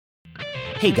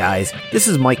Hey guys, this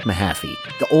is Mike Mahaffey,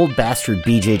 the old bastard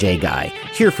BJJ guy,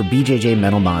 here for BJJ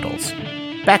Mental Models.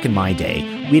 Back in my day,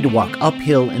 we had to walk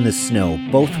uphill in the snow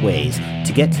both ways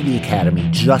to get to the academy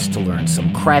just to learn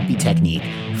some crappy technique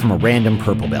from a random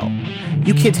purple belt.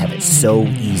 You kids have it so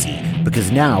easy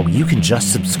because now you can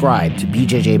just subscribe to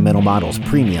BJJ Mental Models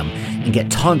Premium and get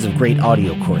tons of great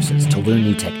audio courses to learn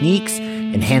new techniques,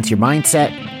 enhance your mindset,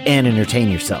 and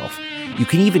entertain yourself. You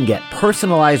can even get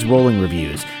personalized rolling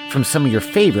reviews from some of your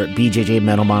favorite BJJ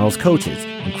Mental Models coaches,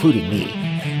 including me.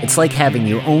 It's like having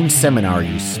your own seminar,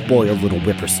 you spoiled little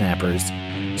whippersnappers.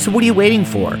 So what are you waiting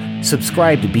for?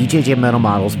 Subscribe to BJJ Mental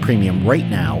Models Premium right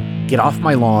now, get off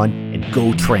my lawn, and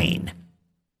go train.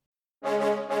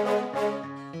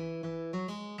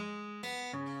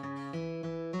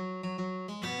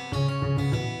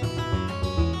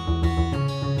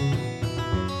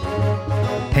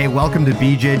 Hey, welcome to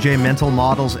BJJ Mental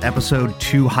Models, episode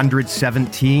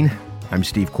 217. I'm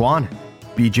Steve Kwan.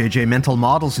 BJJ Mental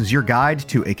Models is your guide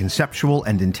to a conceptual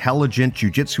and intelligent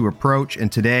jiu-jitsu approach,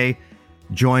 and today,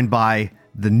 joined by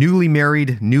the newly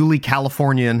married, newly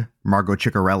Californian, Margot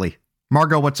Ciccarelli.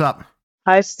 Margot, what's up?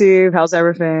 Hi, Steve. How's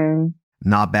everything?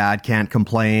 Not bad, can't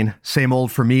complain. Same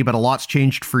old for me, but a lot's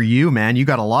changed for you, man. You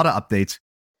got a lot of updates.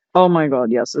 Oh my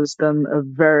God, yes. It's been a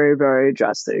very, very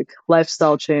drastic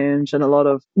lifestyle change and a lot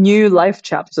of new life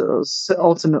chapters,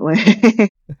 ultimately.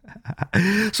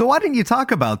 So why didn't you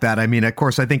talk about that? I mean, of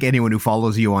course, I think anyone who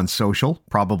follows you on social,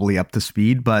 probably up to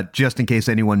speed, but just in case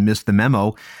anyone missed the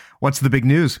memo, what's the big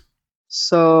news?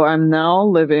 So I'm now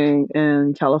living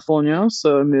in California.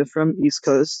 So I moved from East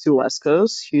Coast to West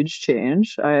Coast. Huge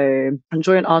change. I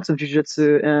joined Art of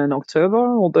Jiu-Jitsu in October,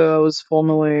 although I was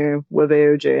formerly with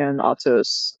AOJ and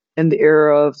Artos in the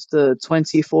era of the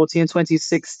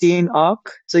 2014-2016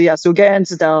 arc. So yes, we'll get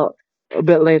into that a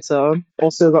bit later.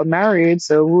 Also got married,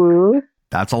 so woo.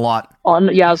 That's a lot.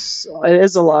 Yes, it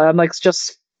is a lot. I'm like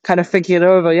just kind of thinking it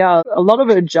over. Yeah, a lot of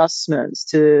adjustments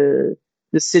to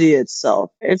the city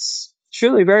itself. It's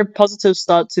truly a very positive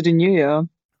start to the new year.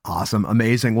 Awesome.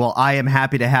 Amazing. Well, I am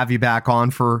happy to have you back on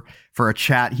for a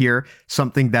chat here.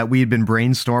 Something that we had been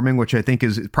brainstorming, which I think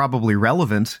is probably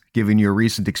relevant given your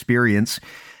recent experience.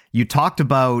 You talked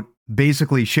about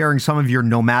basically sharing some of your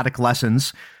nomadic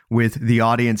lessons with the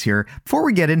audience here. Before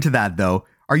we get into that, though,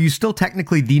 are you still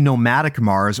technically the nomadic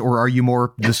Mars, or are you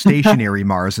more the stationary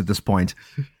Mars at this point?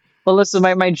 Well, listen,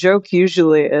 my joke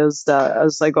usually is that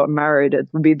as I got married, it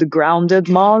would be the grounded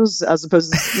Mars, as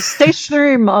opposed to the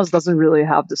stationary Mars doesn't really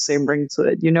have the same ring to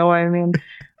it. You know what I mean?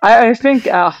 I think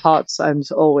at heart, I'm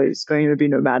always going to be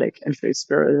nomadic and free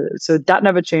spirited. So that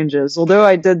never changes. Although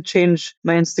I did change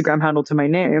my Instagram handle to my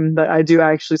name, but I do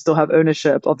actually still have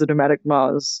ownership of the Nomadic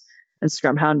Mars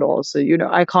Instagram handle. So,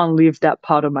 I can't leave that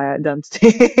part of my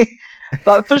identity.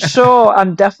 But for sure,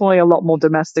 I'm definitely a lot more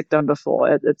domestic than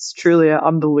before. It's truly an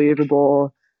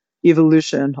unbelievable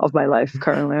evolution of my life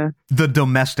currently. The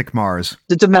domestic Mars.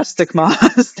 The domestic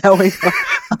Mars. There we go.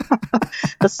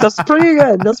 That's pretty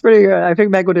good. That's pretty good. I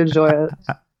think Meg would enjoy it.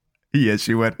 Yes,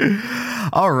 she would.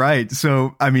 All right.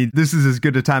 So, I mean, this is as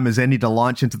good a time as any to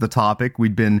launch into the topic.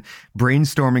 We'd been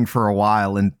brainstorming for a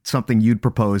while, and something you'd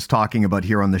proposed talking about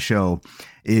here on the show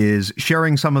is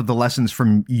sharing some of the lessons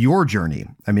from your journey.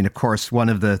 I mean, of course, one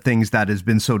of the things that has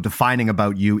been so defining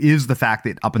about you is the fact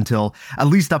that at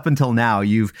least up until now,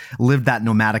 you've lived that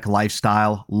nomadic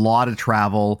lifestyle, a lot of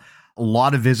travel, a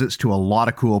lot of visits to a lot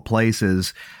of cool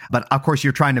places. But of course,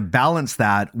 you're trying to balance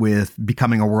that with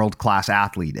becoming a world-class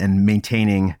athlete and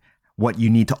maintaining what you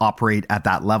need to operate at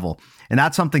that level. And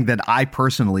that's something that I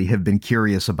personally have been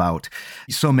curious about.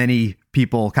 So many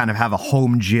people kind of have a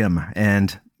home gym,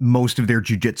 and most of their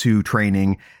jiu-jitsu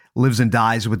training lives and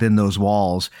dies within those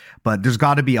walls. But there's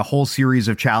got to be a whole series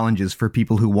of challenges for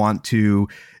people who want to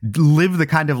live the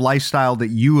kind of lifestyle that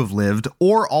you have lived,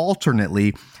 or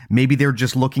alternately, maybe they're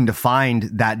just looking to find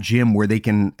that gym where they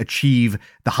can achieve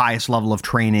the highest level of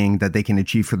training that they can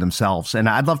achieve for themselves. And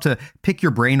I'd love to pick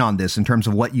your brain on this in terms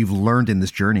of what you've learned in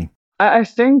this journey. I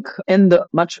think in the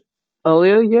much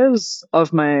earlier years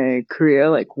of my career,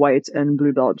 like white and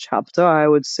blue belt chapter, I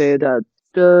would say that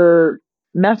the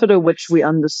method in which we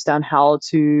understand how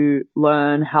to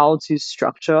learn, how to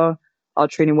structure our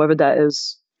training, whether that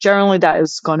is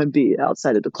going to be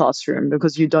outside of the classroom,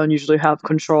 because you don't usually have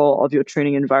control of your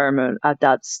training environment at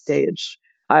that stage.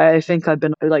 I think I've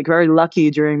been very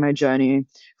lucky during my journey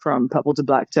from purple to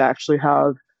black to actually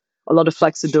have a lot of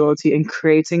flexibility in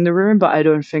creating the room, but I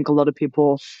don't think a lot of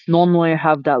people normally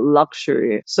have that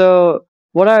luxury. So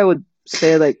what I would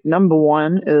say, number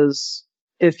one is,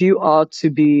 if you are to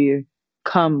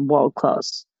become world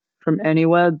class from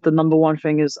anywhere, the number one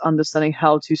thing is understanding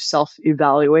how to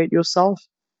self-evaluate yourself.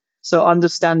 So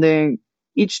understanding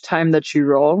each time that you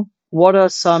roll, what are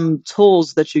some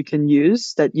tools that you can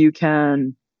use that you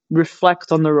can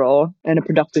reflect on the roll in a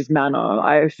productive manner.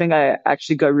 I think I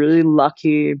actually got really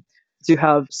lucky to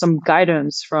have some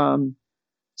guidance from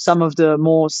some of the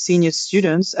more senior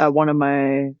students at one of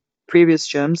my previous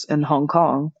gyms in Hong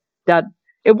Kong that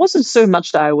it wasn't so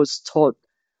much that I was taught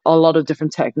a lot of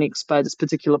different techniques by this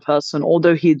particular person,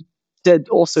 although he did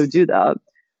also do that.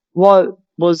 What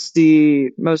was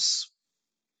the most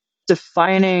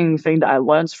defining thing that I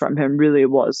learned from him really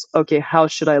was, okay, how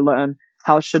should I learn?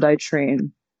 How should I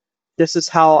train? This is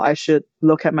how I should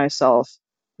look at myself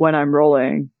when I'm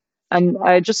rolling. And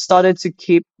I just started to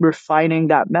keep refining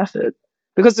that method.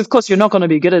 Because of course you're not going to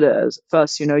be good at it at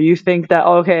first, you think that,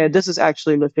 okay, this is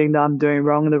actually the thing that I'm doing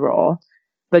wrong in the roll.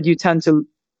 But you tend to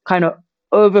kind of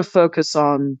over focus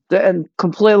on the and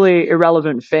completely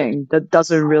irrelevant thing that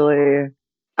doesn't really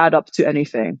add up to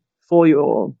anything for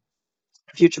your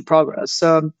future progress.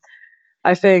 So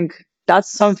I think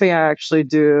that's something I actually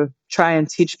do try and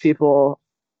teach people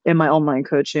in my online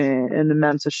coaching, in the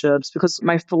mentorships, because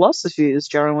my philosophy is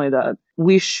generally that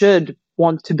we should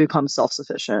want to become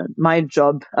self-sufficient. My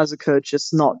job as a coach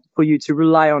is not for you to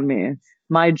rely on me.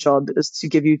 My job is to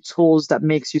give you tools that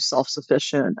makes you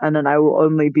self-sufficient. And then I will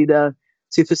only be there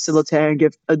to facilitate and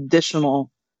give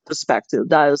additional perspective.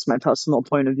 That is my personal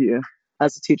point of view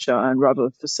as a teacher and rather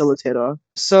facilitator.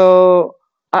 So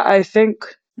I think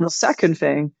the second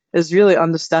thing is really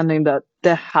understanding that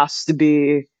there has to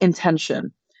be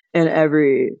intention in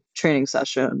every training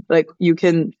session. Like you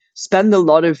can spend a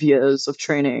lot of years of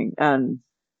training and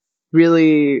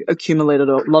really accumulated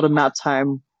a lot of mat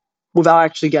time without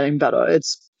actually getting better.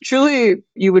 It's truly,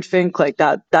 you would think like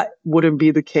that wouldn't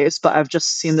be the case, but I've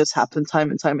just seen this happen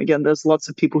time and time again. There's lots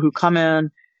of people who come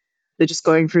in, they're just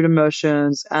going through the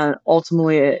motions, and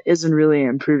ultimately it isn't really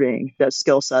improving their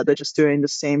skill set. They're just doing the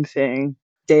same thing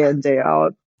day in, day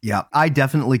out. Yeah, I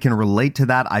definitely can relate to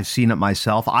that. I've seen it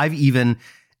myself. I've even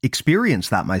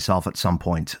experienced that myself at some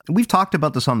point. We've talked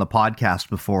about this on the podcast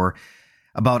before,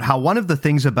 about how one of the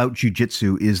things about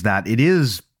jiu-jitsu is that it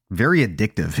is very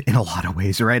addictive in a lot of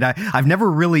ways, right? I've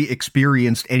never really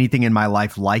experienced anything in my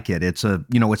life like it. It's a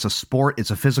sport,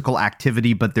 it's a physical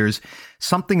activity, but there's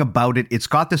something about it. It's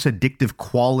got this addictive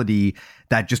quality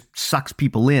that just sucks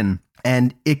people in.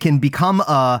 And it can become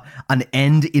an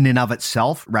end in and of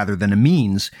itself rather than a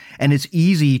means. And it's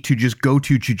easy to just go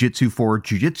to jiu-jitsu for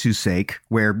jiu-jitsu's sake,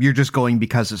 where you're just going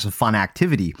because it's a fun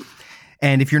activity.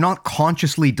 And if you're not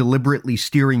consciously, deliberately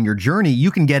steering your journey,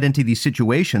 you can get into these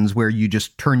situations where you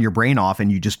just turn your brain off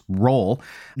and you just roll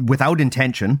without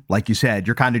intention. Like you said,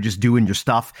 you're kind of just doing your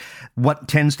stuff. What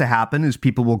tends to happen is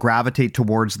people will gravitate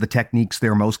towards the techniques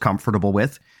they're most comfortable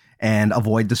with and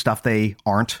avoid the stuff they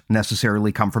aren't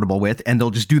necessarily comfortable with. And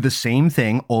they'll just do the same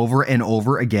thing over and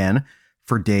over again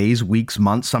for days, weeks,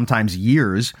 months, sometimes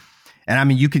years. And I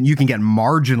mean, you can get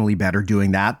marginally better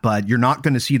doing that, but you're not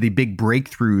going to see the big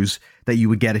breakthroughs that you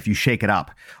would get if you shake it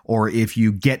up, or if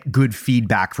you get good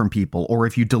feedback from people, or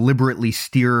if you deliberately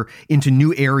steer into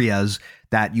new areas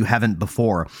that you haven't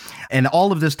before. And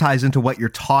all of this ties into what you're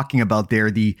talking about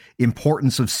there, the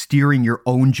importance of steering your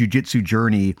own jiu-jitsu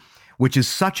journey, which is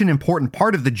such an important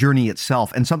part of the journey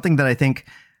itself, and something that I think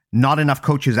not enough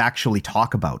coaches actually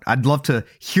talk about. I'd love to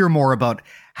hear more about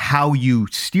how you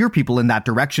steer people in that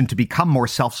direction to become more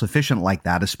self-sufficient like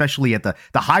that, especially at the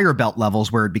higher belt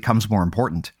levels where it becomes more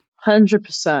important.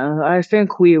 100%. I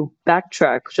think we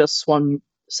backtrack just 1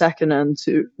 second and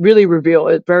to really reveal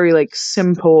a very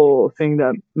simple thing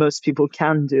that most people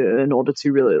can do in order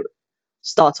to really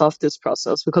start off this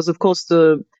process. Because of course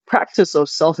the practice of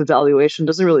self-evaluation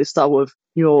doesn't really start with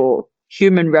your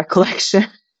human recollection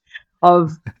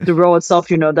of the role itself.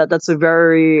 That's a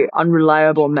very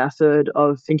unreliable method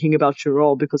of thinking about your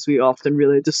role, because we often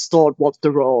really distort what the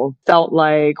role felt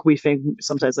like. We think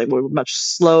sometimes we're much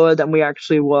slower than we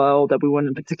actually were, or that we were in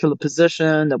a particular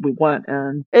position that we weren't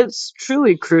in. It's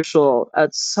truly crucial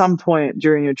at some point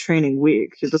during your training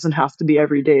week. It doesn't have to be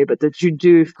every day, but that you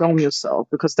do film yourself,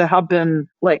 because there have been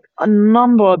a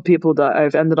number of people that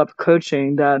I've ended up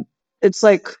coaching that it's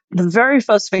the very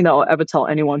first thing that I'll ever tell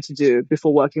anyone to do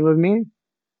before working with me,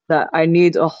 that I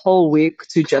need a whole week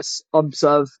to just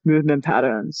observe movement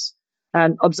patterns.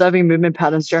 And observing movement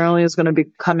patterns generally is going to be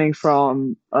coming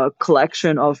from a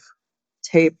collection of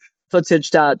tape footage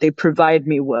that they provide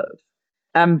me with.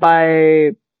 And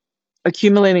by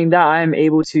accumulating that, I'm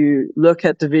able to look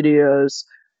at the videos,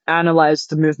 analyze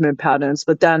the movement patterns,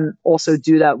 but then also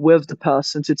do that with the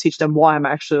person to teach them what I'm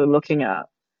actually looking at.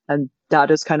 And that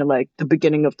is kind of the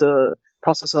beginning of the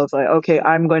process of okay,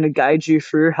 I'm going to guide you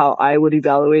through how I would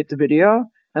evaluate the video.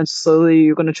 And slowly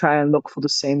you're going to try and look for the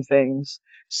same things.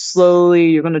 Slowly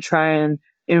you're going to try and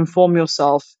inform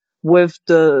yourself with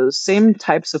the same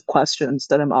types of questions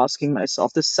that I'm asking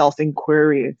myself, this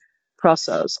self-inquiry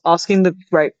process. Asking the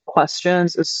right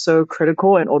questions is so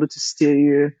critical in order to steer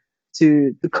you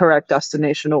to the correct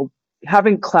destination, or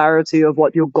having clarity of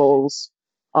what your goals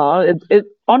are. It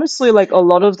honestly, like, a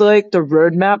lot of the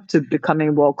roadmap to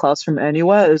becoming world class from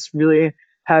anywhere is really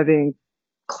having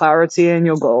clarity in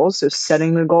your goals, so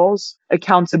setting the goals,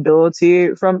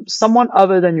 accountability from someone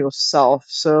other than yourself.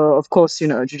 So of course,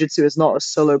 jiu-jitsu is not a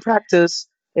solo practice.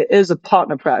 It is a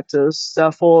partner practice.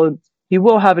 Therefore, you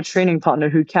will have a training partner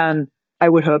who can, I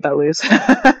would hope at least,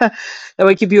 that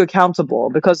will keep you accountable,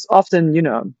 because often,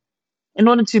 in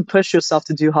order to push yourself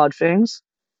to do hard things,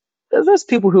 there's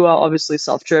people who are obviously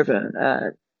self-driven.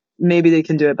 Maybe they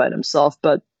can do it by themselves,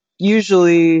 but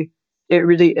usually it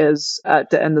really is, at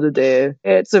the end of the day,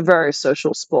 it's a very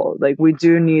social sport. Like, we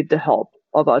do need the help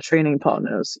of our training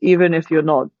partners, even if you're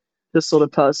not the sort of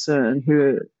person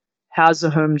who has a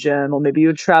home gym, or maybe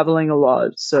you're traveling a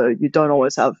lot, so you don't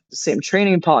always have the same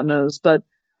training partners. But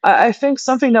I think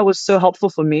something that was so helpful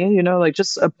for me, like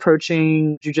just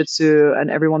approaching jujitsu and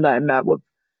everyone that I met with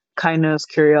kindness,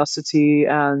 curiosity,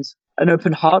 and an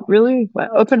open heart, really. Like,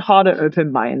 open heart and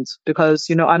open mind. Because,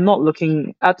 I'm not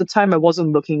looking, at the time, I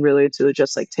wasn't looking really to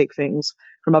just like take things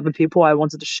from other people. I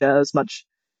wanted to share as much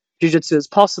jujitsu as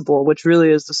possible, which really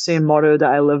is the same motto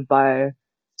that I live by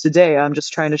today. I'm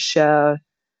just trying to share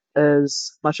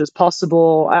as much as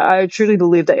possible. I truly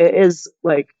believe that it is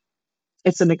like,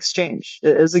 it's an exchange.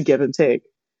 It is a give and take.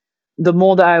 The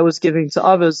more that I was giving to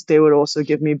others, they would also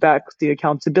give me back the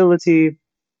accountability.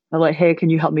 I'm like, hey, can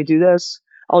you help me do this?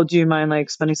 Oh, do you mind like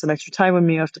spending some extra time with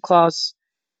me after class?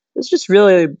 It's just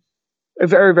really a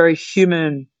very, very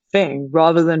human thing,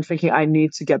 rather than thinking I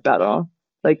need to get better.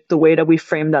 Like, the way that we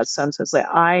frame that sentence, like,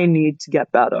 I need to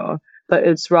get better. But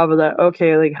it's rather that,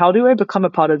 okay, like, how do I become a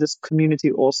part of this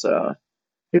community also?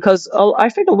 Because I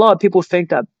think a lot of people think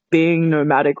that being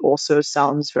nomadic also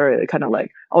sounds very kind of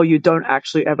like, oh, you don't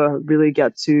actually ever really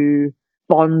get to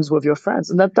bonds with your friends.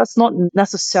 And that's not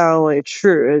necessarily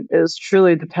true. It is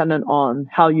truly dependent on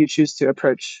how you choose to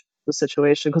approach the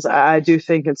situation. Because I do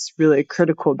think it's really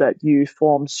critical that you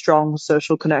form strong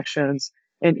social connections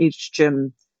in each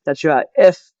gym that you're at.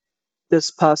 If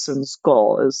this person's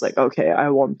goal is like, okay, I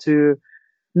want to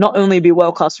not only be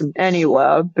world class from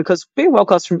anywhere, because being world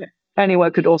class from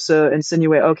anywhere could also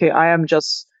insinuate, okay, I am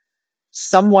just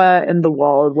somewhere in the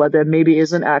world where there maybe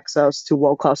isn't access to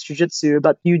world class jiu-jitsu,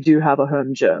 but you do have a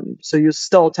home gym. So you're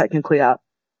still technically at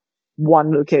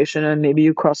one location, and maybe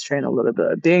you cross train a little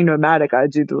bit. Being nomadic, I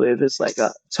do believe, is like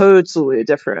a totally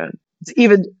different, it's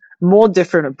even more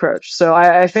different approach. So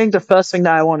I think the first thing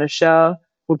that I want to share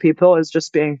with people is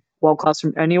just being world class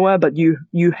from anywhere, but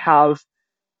you have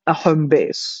a home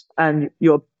base and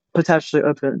you're potentially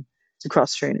open to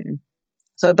cross training.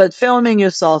 So, but filming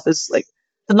yourself is like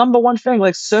the number one thing.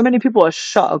 Like, so many people are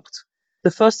shocked.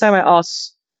 The first time I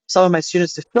asked some of my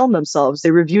students to film themselves,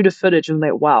 they review the footage and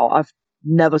like, wow, I've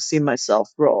never seen myself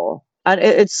raw. And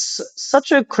it's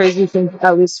such a crazy thing,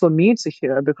 at least for me, to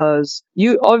hear, because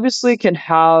you obviously can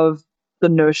have the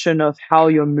notion of how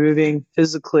you're moving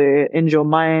physically in your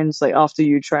minds, like after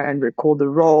you try and record the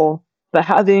role, but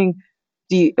having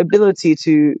the ability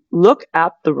to look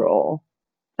at the role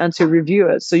and to review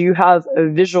it, so you have a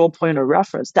visual point of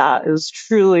reference, that is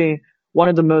truly one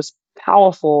of the most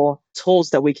powerful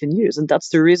tools that we can use. And that's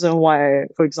the reason why,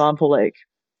 for example, like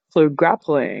Flow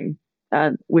Grappling,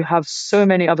 and we have so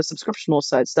many other subscriptional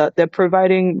sites that they're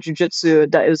providing jujitsu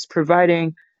that is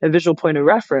providing a visual point of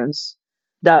reference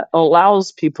that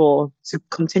allows people to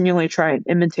continually try and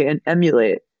imitate and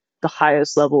emulate the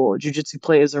highest level jiu-jitsu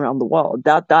players around the world.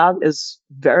 That is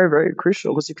very, very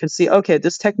crucial, because you can see, okay,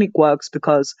 this technique works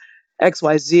because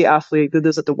XYZ athlete did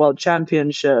this at the world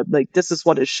championship. Like, this is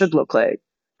what it should look like.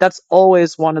 That's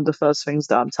always one of the first things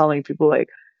that I'm telling people. Like,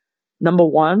 number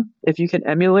one, if you can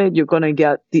emulate, you're going to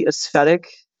get the aesthetic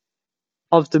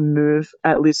of the move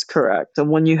at least correct.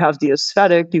 And when you have the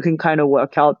aesthetic, you can kind of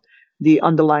work out the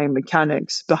underlying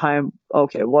mechanics behind,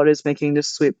 okay, what is making this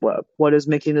sweep work? What is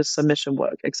making this submission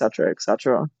work? Et cetera, et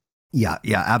cetera. Yeah,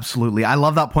 absolutely. I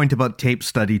love that point about tape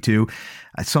study too.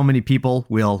 So many people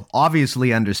will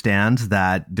obviously understand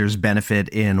that there's benefit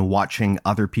in watching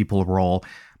other people roll,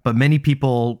 but many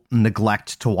people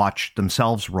neglect to watch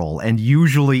themselves roll. And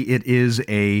usually it is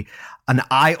an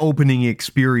eye-opening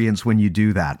experience when you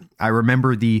do that. I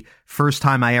remember the first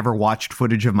time I ever watched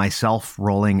footage of myself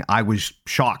rolling, I was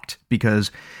shocked because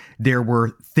there were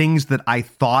things that I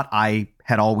thought I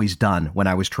had always done when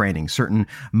I was training, certain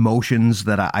motions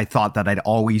that I thought that I'd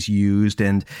always used.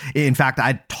 And in fact,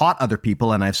 I'd taught other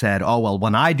people and I've said, oh, well,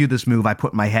 when I do this move, I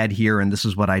put my head here and this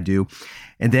is what I do.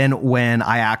 And then when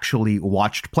I actually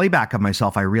watched playback of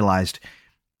myself, I realized,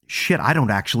 shit, I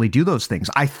don't actually do those things.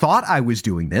 I thought I was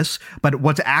doing this, but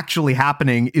what's actually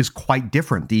happening is quite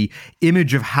different. The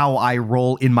image of how I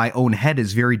roll in my own head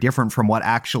is very different from what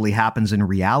actually happens in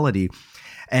reality.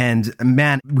 And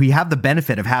man, we have the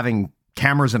benefit of having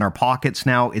cameras in our pockets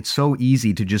now. It's so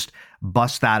easy to just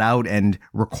bust that out and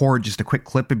record just a quick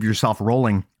clip of yourself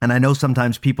rolling. And I know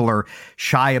sometimes people are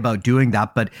shy about doing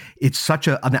that, but it's such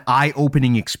an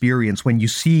eye-opening experience when you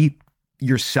see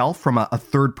yourself from a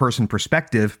third-person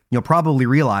perspective. You'll probably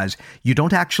realize you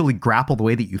don't actually grapple the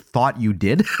way that you thought you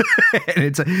did.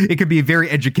 And it can be very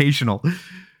educational.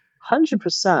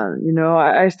 100%. You know,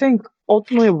 I think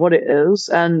ultimately what it is,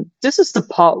 and this is the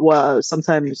part where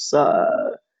sometimes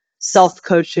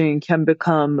self-coaching can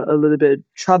become a little bit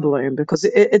troubling, because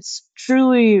it's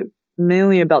truly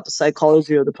mainly about the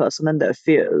psychology of the person and their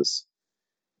fears.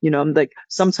 You know, like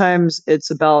sometimes it's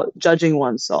about judging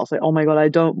oneself. Like, oh my God, I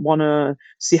don't want to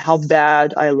see how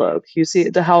bad I look. You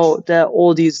see how there are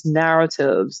all these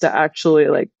narratives that actually,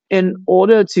 like, in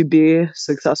order to be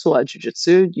successful at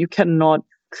jiu-jitsu, you cannot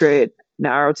create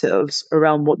narratives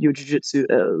around what your jiu-jitsu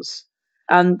is.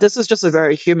 And this is just a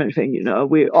very human thing, you know.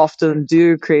 We often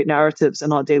do create narratives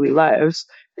in our daily lives.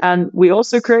 And we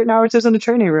also create narratives in the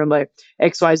training room, like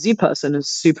XYZ person is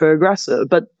super aggressive.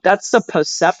 But that's the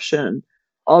perception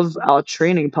of our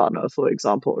training partner, for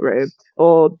example, right?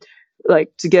 Or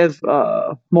like, to give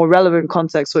more relevant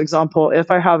context, for example, if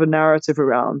I have a narrative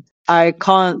around, I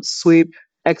can't sweep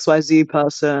XYZ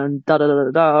person, da da da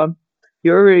da da,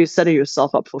 you're already setting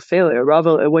yourself up for failure.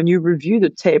 Rather, when you review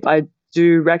the tape, I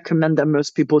do recommend that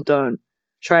most people don't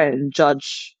try and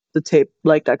judge the tape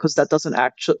like that, because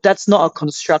that's not a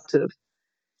constructive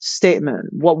statement.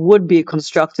 What would be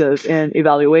constructive in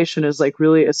evaluation is like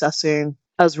really assessing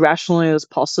as rationally as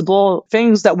possible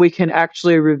things that we can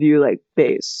actually review, like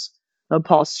base, the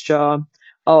posture,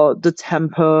 or the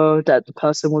tempo that the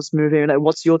person was moving. Like,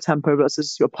 what's your tempo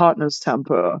versus your partner's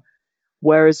tempo?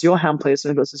 Where is your hand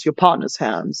placement versus your partner's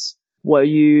hands? Were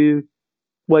you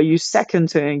second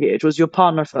to engage? Was your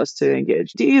partner first to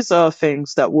engage? These are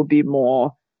things that would be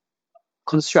more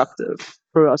constructive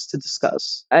for us to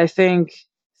discuss. I think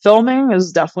filming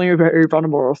is definitely a very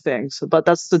vulnerable thing. But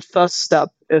that's the first step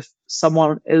if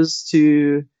someone is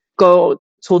to go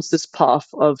towards this path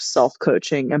of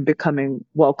self-coaching and becoming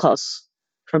world-class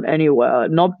from anywhere,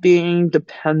 not being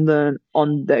dependent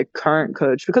on their current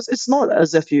coach, because it's not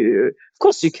as if of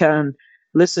course you can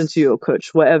listen to your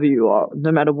coach wherever you are,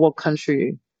 no matter what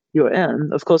country you're in.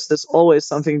 Of course, there's always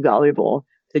something valuable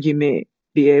that you may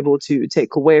be able to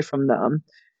take away from them.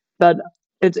 But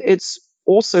it's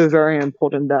also very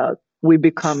important that we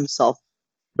become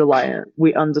self-reliant.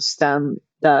 We understand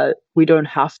that we don't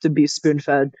have to be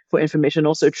spoon-fed for information.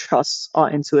 Also trust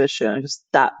our intuition, because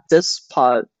that this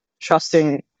part,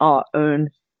 trusting our own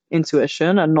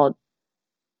intuition and not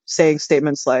saying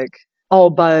statements like,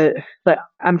 oh, but like,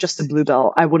 I'm just a blue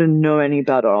belt, I wouldn't know any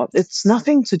better. It's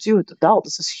nothing to do with the belt.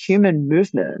 This is human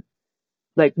movement.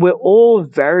 Like, we're all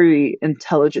very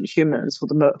intelligent humans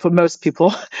for most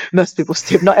people. Most people,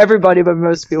 Steve, not everybody, but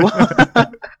most people.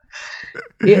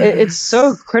 It's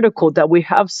so critical that we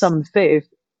have some faith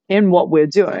in what we're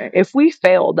doing. If we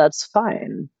fail, that's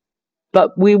fine.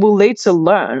 But we will later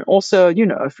learn also, you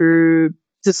know, through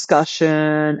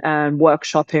discussion and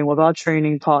workshopping with our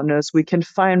training partners, we can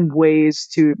find ways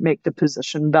to make the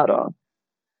position better.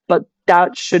 But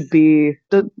that should be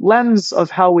the lens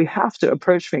of how we have to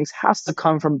approach things, has to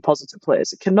come from a positive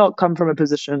place. It cannot come from a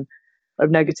position of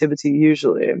negativity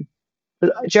usually.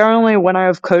 But generally, when I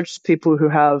have coached people who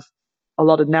have a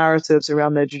lot of narratives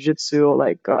around their jiu-jitsu, or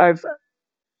like I've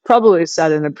probably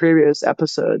said in a previous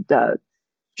episode that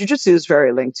jiu-jitsu is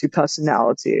very linked to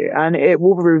personality, and it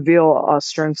will reveal our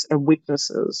strengths and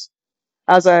weaknesses.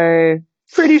 As I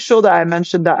pretty sure that I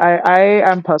mentioned that I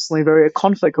am personally very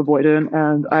conflict avoidant,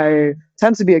 and I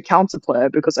tend to be a counter player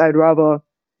because I'd rather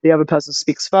the other person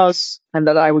speaks first and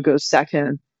that I would go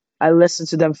second. I listen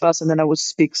to them first and then I would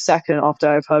speak second after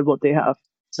I've heard what they have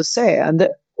to say. And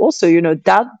also, you know,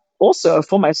 that also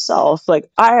for myself,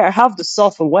 like I have the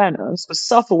self-awareness, but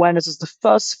self-awareness is the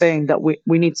first thing that we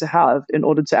need to have in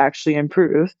order to actually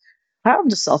improve. I have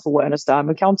the self-awareness that I'm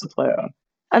a counter player.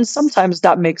 And sometimes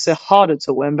that makes it harder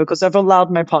to win because I've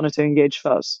allowed my partner to engage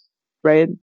first, right?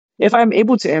 If I'm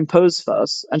able to impose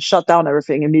first and shut down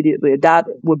everything immediately, that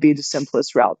would be the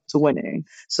simplest route to winning.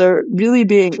 So really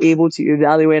being able to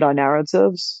evaluate our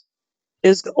narratives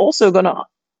is also going to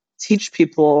teach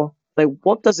people, like,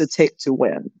 what does it take to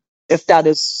win? If that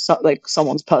is like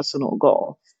someone's personal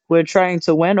goal, we're trying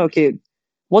to win. Okay,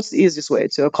 what's the easiest way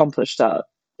to accomplish that?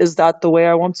 Is that the way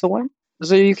I want to win?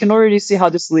 So you can already see how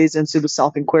this leads into the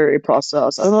self-inquiry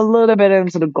process and a little bit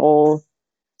into the goal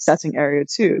setting area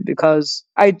too, because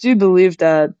I do believe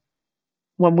that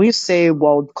when we say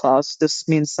world class, this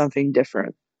means something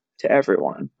different to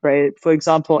everyone, right? For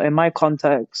example, in my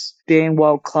context, being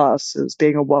world class is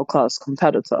being a world class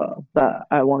competitor, that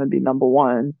I want to be number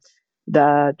one.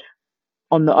 That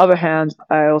on the other hand,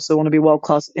 I also want to be world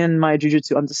class in my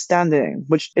jiu-jitsu understanding,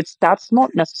 that's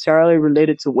not necessarily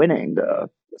related to winning though.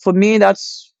 For me,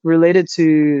 that's related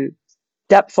to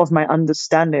depth of my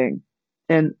understanding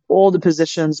in all the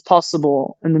positions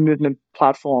possible in the movement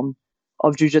platform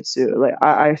of jiu-jitsu. Like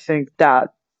I think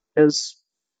that is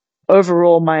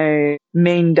overall my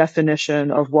main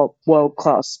definition of what world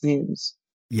class means.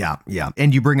 Yeah, yeah.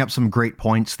 And you bring up some great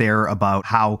points there about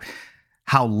how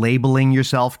labeling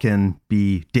yourself can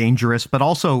be dangerous, but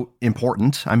also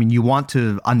important. I mean, you want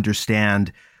to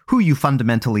understand who you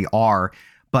fundamentally are,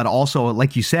 but also,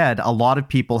 like you said, a lot of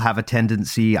people have a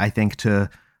tendency, I think, to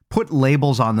put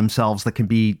labels on themselves that can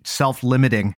be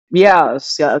self-limiting.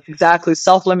 Yes, exactly.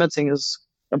 Self-limiting is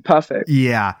perfect.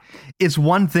 Yeah. It's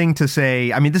one thing to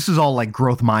say, I mean, this is all like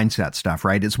growth mindset stuff,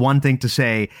 right? It's one thing to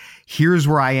say, here's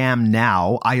where I am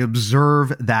now. I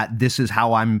observe that this is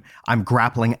how I'm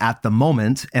grappling at the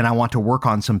moment, and I want to work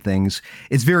on some things.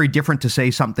 It's very different to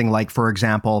say something like, for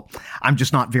example, I'm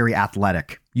just not very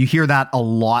athletic. You hear that a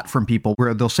lot from people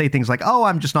where they'll say things like, oh,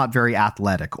 I'm just not very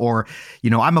athletic, or,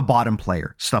 I'm a bottom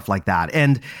player, stuff like that.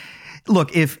 And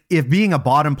look, if being a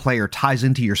bottom player ties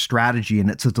into your strategy and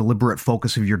it's a deliberate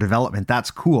focus of your development,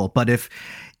 that's cool. But if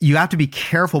you have to be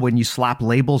careful when you slap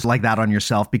labels like that on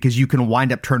yourself, because you can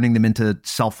wind up turning them into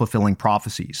self-fulfilling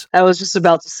prophecies. I was just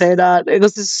about to say that.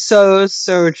 This is so,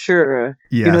 so true.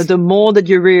 Yes. The more that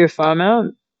you reaffirm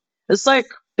it, it's like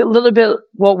a little bit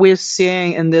what we're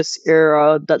seeing in this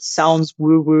era that sounds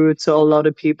woo-woo to a lot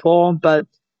of people, but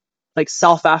like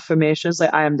self-affirmations,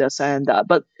 like I am this, I am that.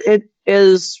 But it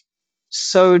is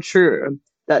so true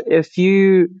that if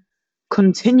you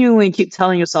continually keep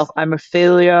telling yourself, I'm a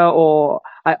failure, or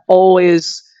I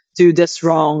always do this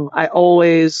wrong, I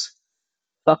always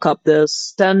fuck up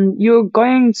this, then you're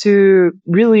going to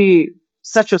really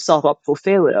set yourself up for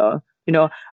failure.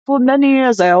 For many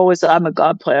years, I always said, I'm a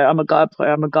God player, I'm a God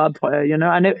player, I'm a God player,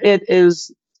 and it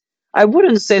is, I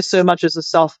wouldn't say so much as a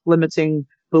self-limiting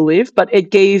belief, but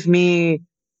it gave me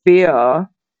fear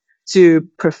to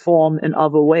perform in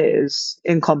other ways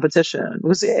in competition,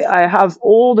 because I have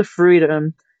all the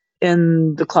freedom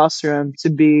in the classroom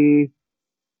to be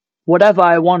whatever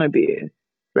I want to be,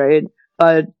 right?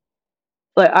 But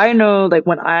like I know, like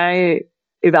when I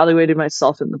evaluated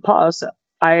myself in the past,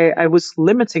 I was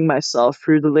limiting myself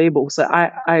through the labels.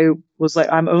 I was like,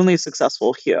 I'm only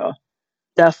successful here,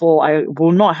 therefore I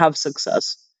will not have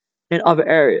success in other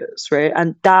areas, right?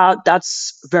 And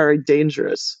that's very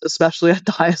dangerous, especially at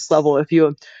the highest level. If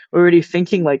you're already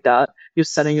thinking like that, you're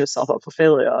setting yourself up for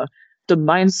failure. The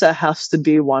mindset has to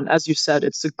be one, as you said,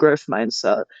 it's a growth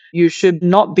mindset. You should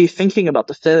not be thinking about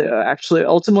the failure. Actually,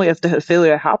 ultimately, if the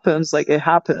failure happens, like it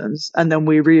happens, and then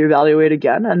we reevaluate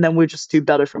again, and then we just do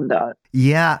better from that.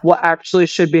 Yeah. What actually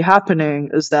should be happening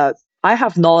is that I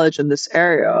have knowledge in this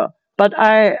area, but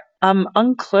I'm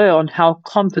unclear on how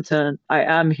competent I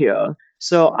am here.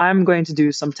 So I'm going to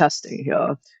do some testing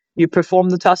here. You perform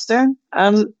the testing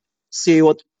and see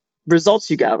what results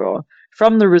you gather.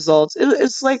 From the results,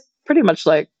 it's like pretty much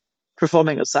like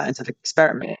performing a scientific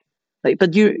experiment.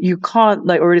 But you can't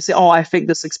already say, oh, I think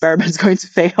this experiment is going to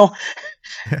fail.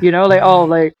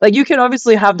 Like you can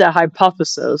obviously have that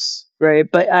hypothesis, right?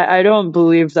 But I don't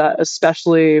believe that,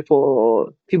 especially for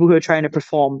people who are trying to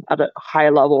perform at a high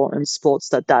level in sports,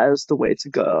 that is the way to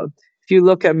go. If you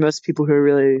look at most people who are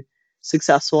really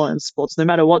successful in sports, no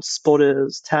matter what sport it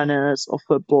is, tennis or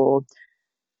football,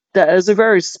 there is a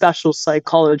very special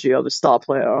psychology of a star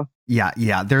player.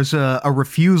 Yeah. There's a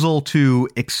refusal to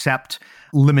accept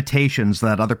limitations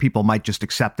that other people might just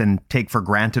accept and take for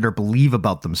granted or believe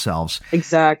about themselves.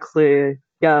 Exactly.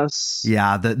 Yes.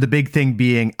 Yeah. The big thing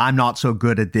being, I'm not so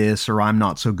good at this or I'm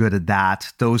not so good at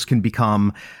that. Those can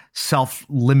become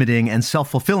self-limiting and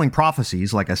self-fulfilling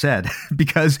prophecies, like I said,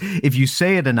 because if you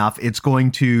say it enough, it's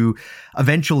going to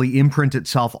eventually imprint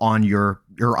itself on your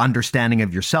understanding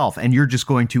of yourself. And you're just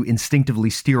going to instinctively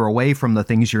steer away from the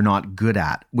things you're not good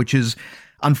at, which is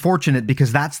unfortunate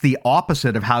because that's the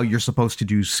opposite of how you're supposed to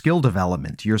do skill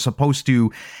development. You're supposed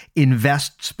to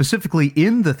invest specifically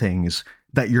in the things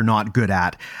that you're not good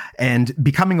at, and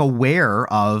becoming aware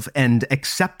of and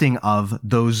accepting of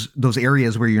those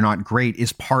areas where you're not great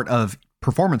is part of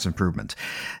performance improvement.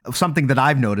 Something that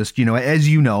I've noticed, as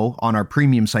you know, on our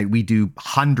premium site, we do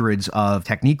hundreds of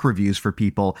technique reviews for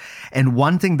people. And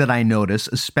one thing that I notice,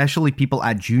 especially people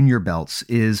at junior belts,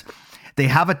 is they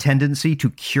have a tendency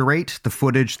to curate the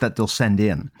footage that they'll send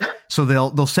in. So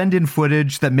they'll send in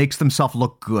footage that makes themselves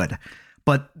look good.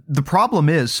 But the problem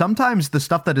is sometimes the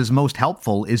stuff that is most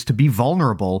helpful is to be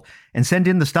vulnerable and send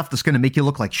in the stuff that's going to make you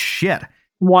look like shit.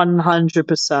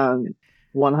 100%.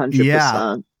 100%.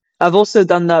 Yeah. I've also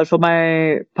done that for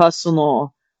my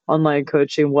personal online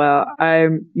coaching, where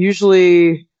I'm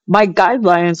usually, my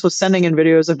guidelines for sending in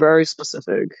videos are very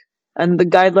specific. And the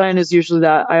guideline is usually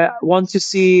that I want to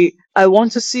see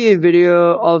a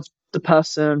video of the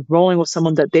person rolling with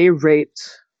someone that they rate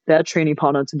their training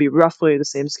partner to be roughly the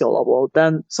same skill level,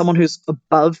 than someone who's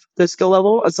above the skill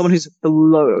level and someone who's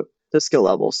below the skill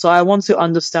level. So I want to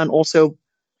understand also,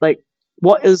 like,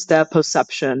 what is their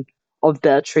perception of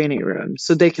their training room,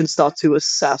 so they can start to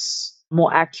assess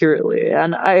more accurately.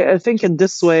 And I think in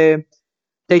this way,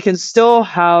 they can still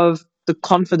have the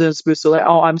confidence booster, like,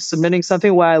 oh, I'm submitting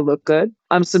something where I look good.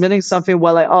 I'm submitting something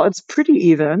where, like, oh, it's pretty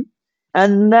even.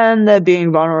 And then they're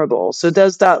being vulnerable. So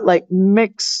there's that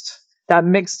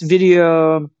mixed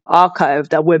video archive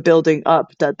that we're building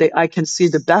up, that I can see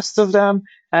the best of them.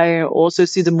 I also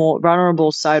see the more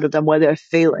vulnerable side of them where they're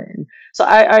failing. So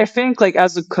I think, like,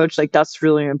 as a coach, like, that's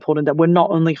really important, that we're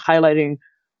not only highlighting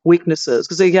weaknesses,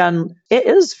 because again, it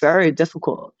is very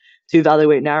difficult to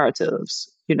evaluate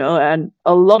narratives, and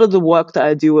a lot of the work that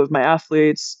I do with my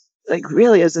athletes, like,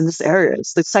 really is in this area.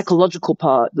 It's the psychological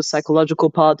part,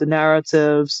 the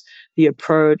narratives, the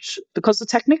approach, because the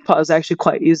technique part is actually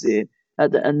quite easy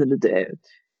at the end of the day.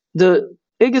 The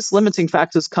biggest limiting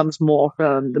factors comes more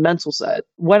from the mental side.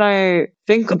 When I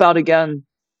think about, again,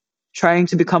 trying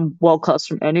to become world-class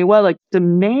from anywhere, like, the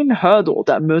main hurdle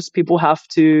that most people have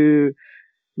to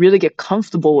really get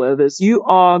comfortable with is you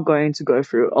are going to go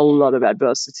through a lot of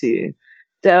adversity.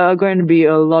 There are going to be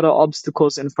a lot of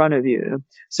obstacles in front of you.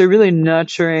 So really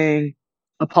nurturing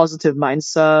a positive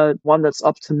mindset, one that's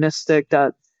optimistic,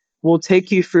 that will take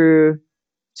you through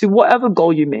to whatever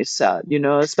goal you may set,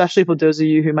 especially for those of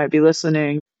you who might be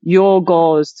listening. Your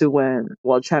goal is to win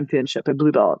world championship in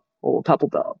blue belt or purple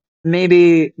belt.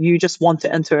 Maybe you just want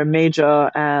to enter a major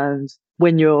and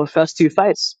win your first 2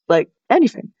 fights, like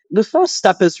anything. The first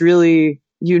step is really,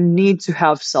 you need to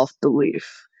have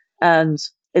self-belief. And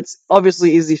it's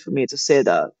obviously easy for me to say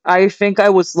that. I think I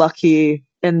was lucky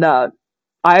in that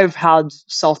I've had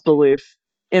self-belief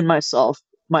in myself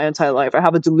my entire life. I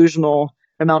have a delusional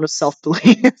amount of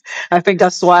self-belief. I think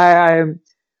that's why I'm,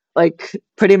 like,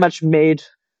 pretty much made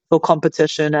for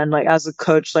competition. And, like, as a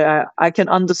coach, like, I can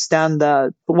understand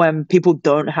that when people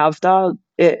don't have that,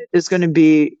 it is going to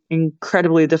be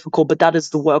incredibly difficult. But that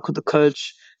is the work of the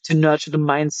coach, to nurture the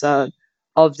mindset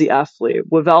of the athlete.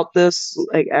 Without this,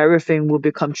 like, everything will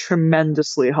become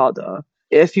tremendously harder.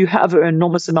 If you have an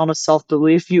enormous amount of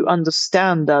self-belief, you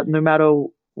understand that no matter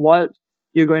what,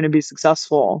 you're going to be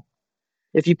successful.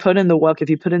 If you put in the work, if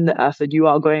you put in the effort, you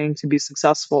are going to be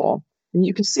successful. And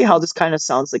you can see how this kind of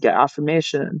sounds like an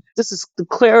affirmation. This is the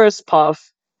clearest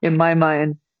path in my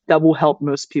mind that will help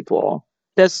most people.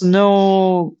 There's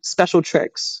no special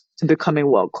tricks to becoming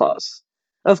world-class.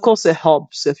 Of course, it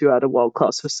helps if you're at a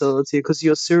world-class facility, because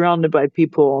you're surrounded by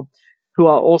people who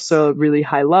are also really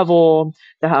high level,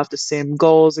 that have the same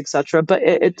goals, etc. But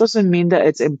it doesn't mean that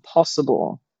it's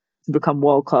impossible to become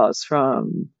world-class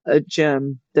from a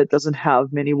gym that doesn't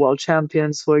have many world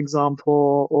champions, for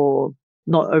example, or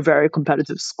not a very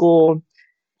competitive school.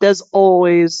 There's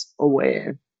always a way.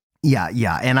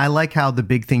 Yeah. And I like how the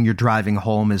big thing you're driving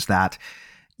home is that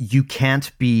you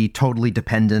can't be totally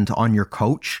dependent on your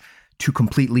coach to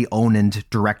completely own and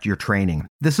direct your training.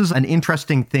 This is an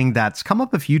interesting thing that's come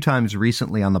up a few times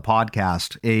recently on the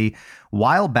podcast. A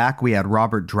while back, we had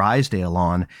Robert Drysdale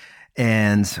on,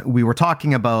 and we were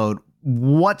talking about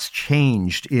what's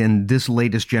changed in this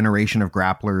latest generation of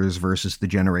grapplers versus the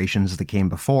generations that came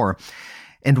before.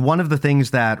 And one of the things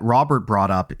that Robert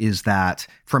brought up is that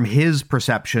from his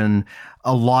perception,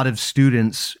 a lot of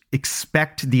students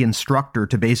expect the instructor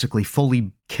to basically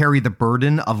fully carry the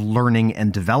burden of learning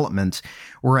and development,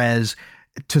 whereas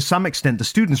to some extent, the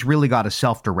student's really got to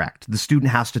self-direct. The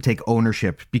student has to take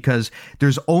ownership because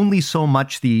there's only so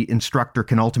much the instructor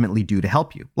can ultimately do to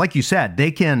help you. Like you said,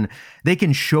 they can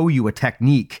show you a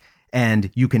technique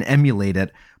and you can emulate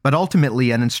it, but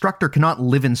ultimately an instructor cannot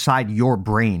live inside your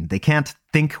brain. They can't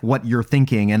think what you're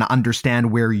thinking and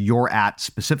understand where you're at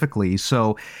specifically.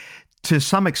 So to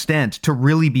some extent, to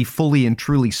really be fully and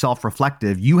truly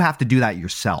self-reflective, you have to do that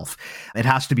yourself. It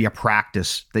has to be a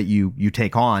practice that you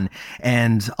take on.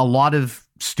 And a lot of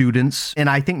students, and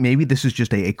I think maybe this is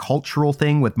just a cultural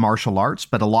thing with martial arts,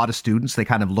 but a lot of students, they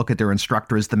kind of look at their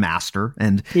instructor as the master,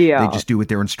 and they just do what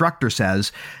their instructor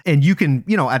says. And you can,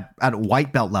 at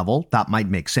white belt level, that might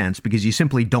make sense because you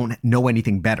simply don't know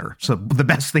anything better. So the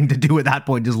best thing to do at that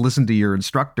point is listen to your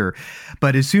instructor.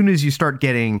 But as soon as you start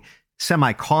getting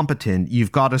semi-competent,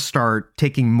 you've got to start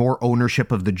taking more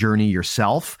ownership of the journey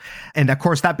yourself. And of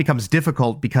course, that becomes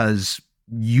difficult because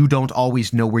you don't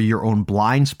always know where your own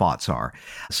blind spots are.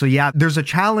 So yeah, there's a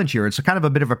challenge here. It's a kind of a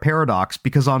bit of a paradox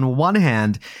because on one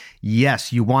hand,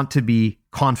 yes, you want to be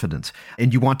confident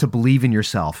and you want to believe in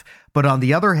yourself. But on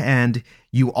the other hand,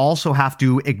 you also have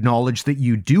to acknowledge that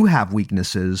you do have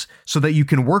weaknesses so that you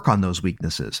can work on those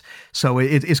weaknesses. So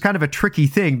it's kind of a tricky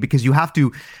thing because you have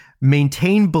to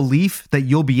maintain belief that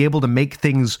you'll be able to make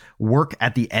things work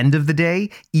at the end of the day,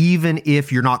 even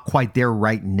if you're not quite there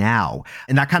right now.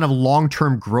 And that kind of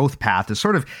long-term growth path is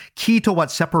sort of key to what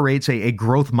separates a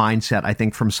growth mindset, I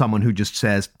think, from someone who just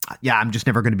says, yeah, I'm just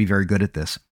never going to be very good at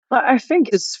this. I think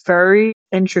it's very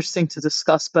interesting to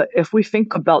discuss, but if we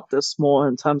think about this more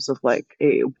in terms of like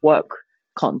a work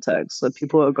context, that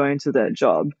people are going to their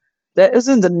job, there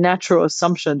isn't the natural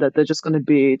assumption that they're just going to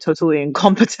be totally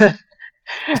incompetent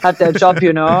at their job,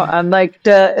 and like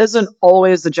there isn't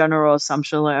always the general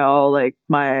assumption like, oh, like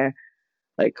my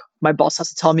boss has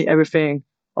to tell me everything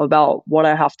about what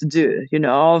I have to do.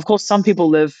 Of course, some people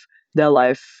live their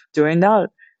life doing that,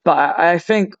 but I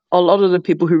think a lot of the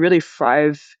people who really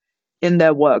thrive in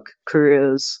their work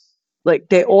careers, like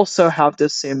they also have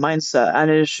this same mindset,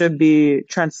 and it should be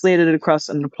translated across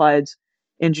and applied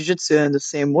in jiu-jitsu in the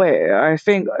same way. I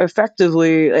think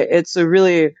effectively it's a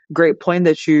really great point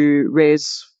that you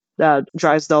raise, that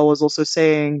Drysdale was also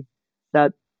saying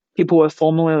that people were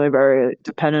formerly very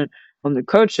dependent on the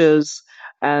coaches,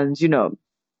 and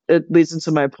it leads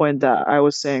into my point that I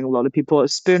was saying a lot of people are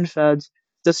spoon-fed.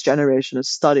 This generation is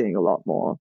studying a lot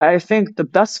more. I think the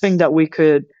best thing that we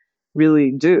could really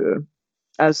do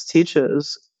as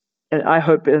teachers, and I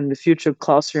hope in the future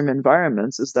classroom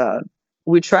environments, is that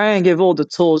we try and give all the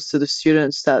tools to the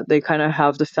students that they kind of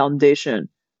have the foundation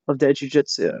of their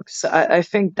jiu-jitsu. So I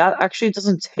think that actually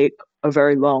doesn't take a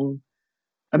very long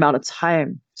amount of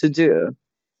time to do.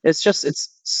 It's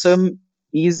so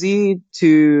easy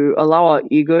to allow our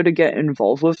ego to get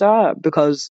involved with that,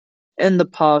 because in the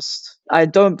past, I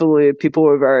don't believe people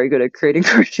were very good at creating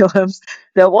curriculums.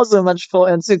 There wasn't much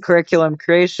thought into curriculum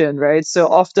creation, right? So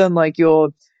often, like, you're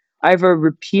either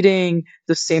repeating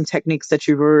the same techniques that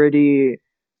you've already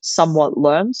somewhat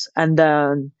learned, and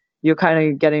then you're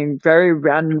kind of getting very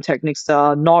random techniques that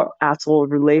are not at all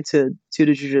related to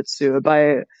the jiu-jitsu.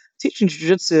 By teaching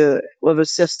jiu-jitsu with a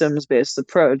systems-based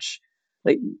approach,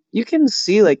 like, you can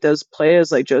see, like, there's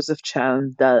players like Joseph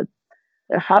Chan that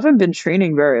haven't been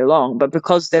training very long, but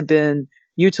because they've been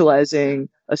utilizing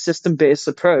a system-based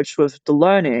approach with the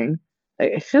learning,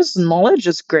 his knowledge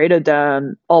is greater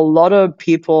than a lot of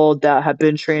people that have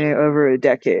been training over a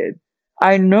decade.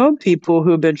 I know people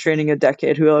who've been training a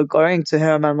decade who are going to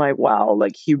him and like, wow,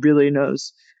 like he really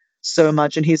knows so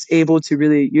much and he's able to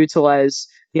really utilize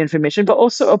the information, but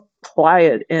also apply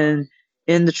it in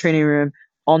the training room,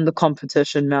 on the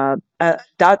competition mat.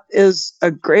 That is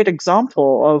a great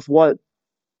example of what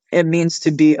it means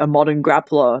to be a modern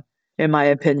grappler, in my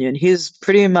opinion. He's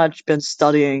pretty much been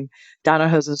studying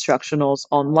Danaher's instructionals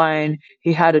online.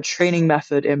 He had a training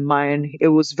method in mind. It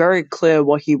was very clear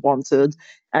what he wanted,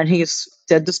 and he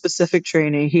did the specific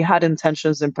training. He had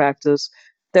intentions in practice.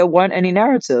 There weren't any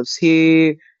narratives.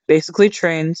 He basically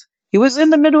trained. He was in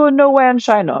the middle of nowhere in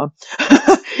China.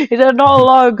 There are not a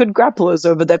lot of good grapplers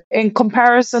over there, in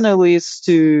comparison at least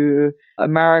to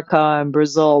America and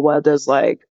Brazil, where there's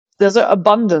an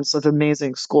abundance of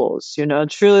amazing schools.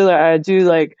 Truly, like, I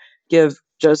do give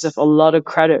Joseph a lot of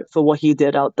credit for what he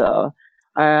did out there.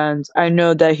 And I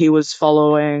know that he was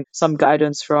following some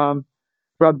guidance from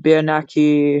Rob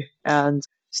Biernacki and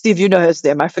Steve, you know his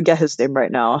name. I forget his name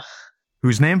right now.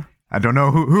 Whose name? I don't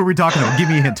know. Who are we talking about? Give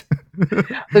me a hint.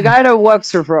 The guy that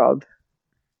works with Rob.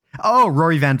 Oh,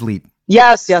 Rory Van Vliet.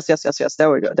 Yes.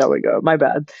 There we go. My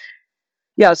bad.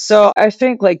 Yeah, so I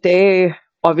think they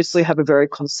obviously have a very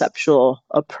conceptual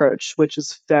approach, which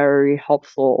is very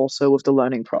helpful also with the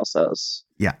learning process.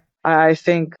 Yeah. I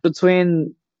think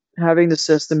between having the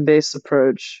system-based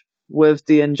approach with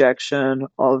the injection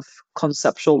of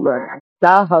conceptual learning,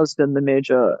 that has been the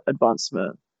major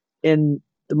advancement in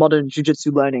the modern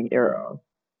jiu-jitsu learning era.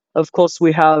 Of course,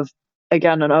 we have,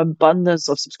 again, an abundance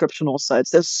of subscriptional sites.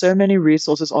 There's so many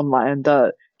resources online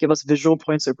that give us visual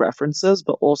points of references,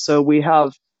 but also we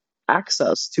have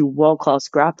access to world-class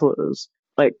grapplers,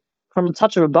 like from the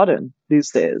touch of a button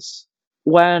these days.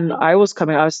 When I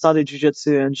started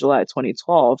jiu-jitsu in July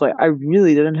 2012. Like, I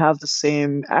really didn't have the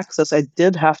same access. I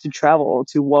did have to travel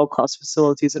to world-class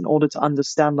facilities in order to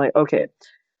understand, like, okay,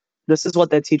 this is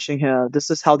what they're teaching here. This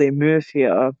is how they move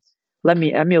here. Let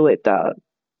me emulate that.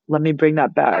 Let me bring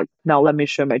that back. Now let me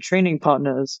show my training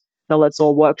partners. Now let's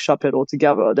all workshop it all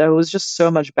together. There was just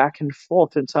so much back and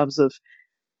forth in terms of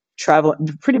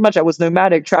traveling. Pretty much I was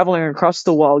nomadic, traveling across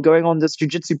the world, going on this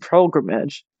jiu-jitsu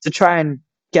pilgrimage to try and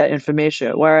get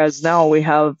information. Whereas now we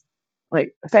have,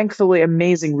 like, thankfully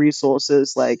amazing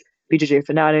resources like BJJ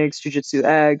Fanatics, Jiu-Jitsu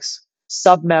X,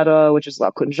 Submeta, which is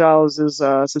La Kunjal's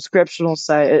subscriptional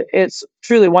site. It's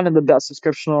truly one of the best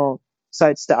subscriptional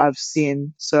sites that I've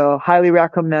seen. So highly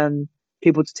recommend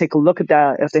people to take a look at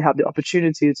that if they have the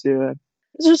opportunity to.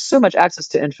 There's just so much access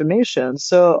to information.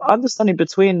 So understanding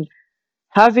between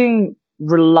having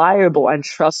reliable and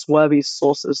trustworthy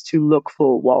sources to look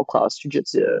for world-class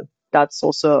jiu-jitsu, that's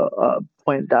also a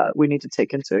point that we need to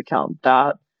take into account.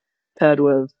 That paired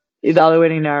with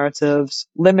evaluating narratives,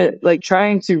 like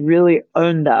trying to really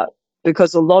own that,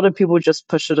 because a lot of people just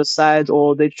push it aside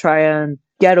or they try and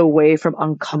get away from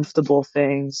uncomfortable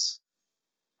things.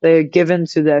 They're given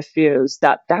to their fears.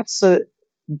 That's a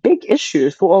big issue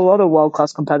for a lot of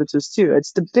world-class competitors too.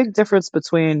 It's the big difference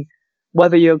between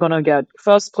whether you're going to get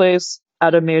first place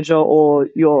at a major or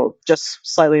you're just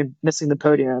slightly missing the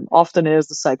podium. Often it is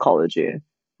the psychology.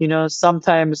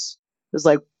 Sometimes there's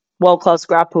like world-class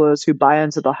grapplers who buy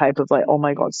into the hype of like, oh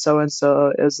my God,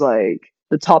 so-and-so is like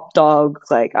the top dog.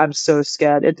 Like, I'm so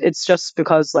scared. It's just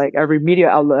because like every media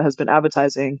outlet has been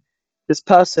advertising this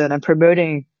person and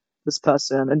promoting this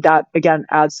person. And that again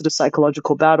adds to the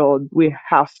psychological battle. We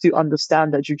have to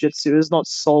understand that jiu-jitsu is not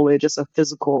solely just a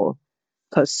physical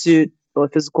pursuit or a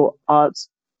physical art.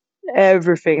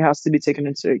 Everything has to be taken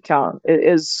into account. It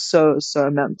is so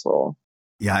mental.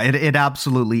 Yeah, it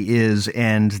absolutely is.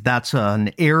 And that's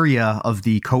an area of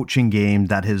the coaching game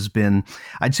that has been,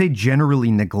 I'd say,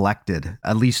 generally neglected,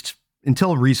 at least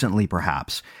until recently,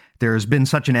 perhaps. There's been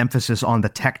such an emphasis on the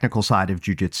technical side of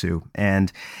jiu-jitsu.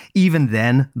 And even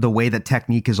then, the way that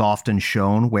technique is often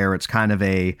shown, where it's kind of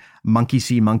a monkey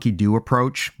see, monkey do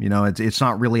approach, it's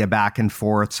not really a back and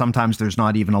forth. Sometimes there's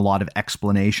not even a lot of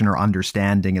explanation or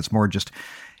understanding. It's more just,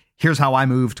 here's how I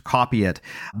moved, copy it.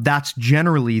 That's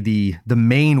generally the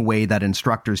main way that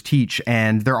instructors teach.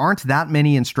 And there aren't that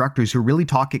many instructors who really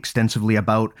talk extensively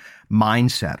about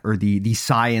mindset or the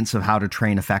science of how to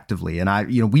train effectively.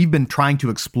 And we've been trying to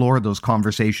explore those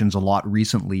conversations a lot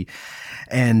recently.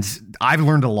 And I've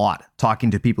learned a lot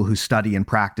talking to people who study and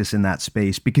practice in that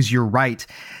space, because you're right.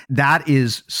 That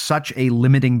is such a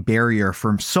limiting barrier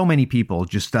for so many people,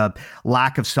 just a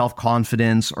lack of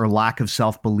self-confidence or lack of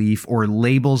self-belief or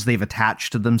labels they've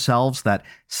attached to themselves that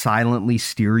silently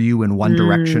steer you in one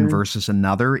direction versus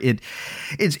another. And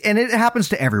it happens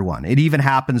to everyone. It even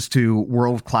happens to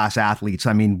world-class athletes.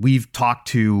 I mean, we've talked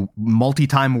to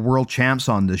multi-time world champs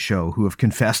on this show who have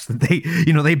confessed that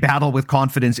they battle with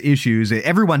confidence issues.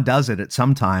 Everyone does it at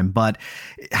some time, but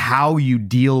how you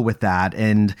deal with that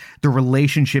and the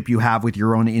relationship you have with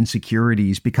your own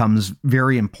insecurities becomes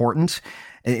very important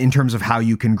in terms of how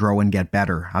you can grow and get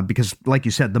better. Because like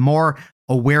you said, the more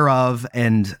aware of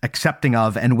and accepting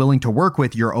of and willing to work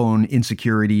with your own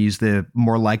insecurities, the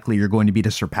more likely you're going to be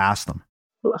to surpass them.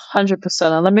 100%.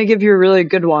 And let me give you a really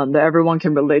good one that everyone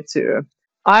can relate to.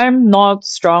 I'm not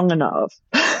strong enough.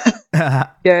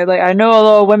 Yeah, like I know a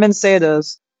lot of women say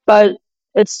this, but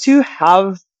it's to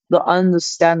have the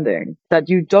understanding that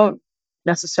you don't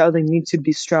necessarily need to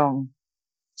be strong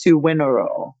to win a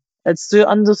role. It's to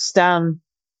understand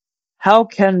how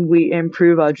can we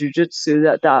improve our jiu-jitsu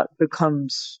that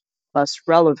becomes less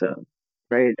relevant,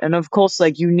 right? And of course,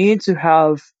 like, you need to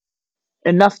have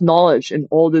enough knowledge in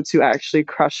order to actually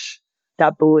crush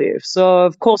that belief. So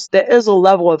of course there is a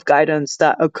level of guidance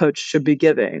that a coach should be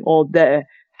giving, or there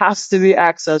has to be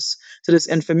access to this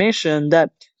information,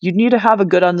 that you need to have a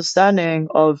good understanding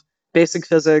of basic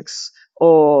physics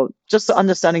or just the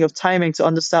understanding of timing to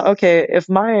understand, okay, if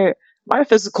my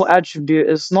physical attribute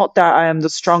is not that I am the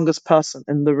strongest person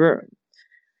in the room,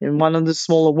 in one of the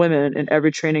smaller women in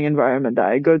every training environment that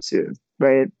I go to,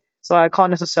 right? So I can't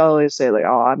necessarily say like,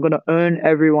 oh, I'm going to own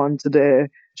everyone today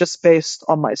just based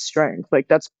on my strength. Like,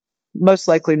 that's most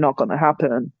likely not going to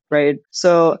happen, right?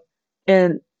 So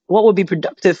in what would be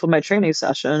productive for my training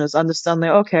session is understanding,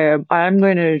 okay, I'm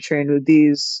going to train with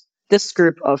this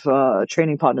group of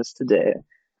training partners today.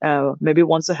 Maybe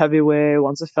one's a heavyweight,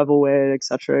 one's a featherweight,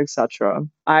 etc., etc.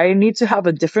 I need to have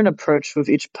a different approach with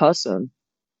each person.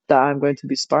 that I'm going to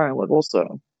be sparring with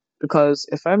also. Because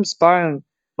if I'm sparring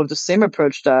with the same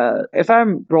approach that, if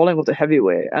I'm rolling with the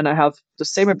heavyweight and I have the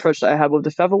same approach that I have with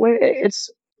the featherweight, it's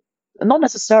not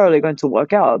necessarily going to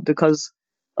work out because,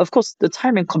 of course, the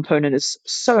timing component is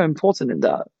so important in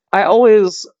that. I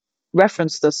always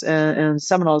reference this in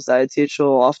seminars that I teach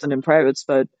or often in privates,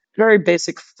 but very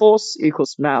basic force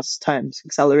equals mass times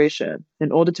acceleration.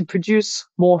 In order to produce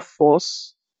more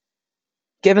force,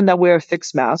 given that we're a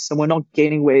fixed mass and we're not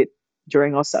gaining weight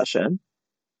during our session,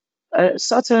 a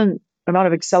certain amount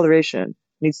of acceleration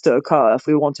needs to occur if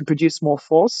we want to produce more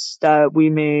force that we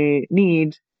may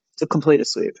need to complete a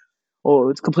sweep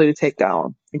or to complete a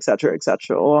takedown, etc.,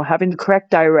 or having the correct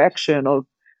direction of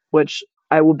which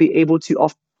I will be able to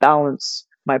off balance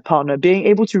my partner, being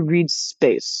able to read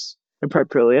space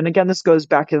appropriately. And again, this goes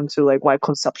back into like why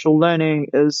conceptual learning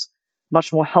is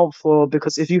much more helpful,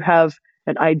 because if you have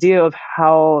an idea of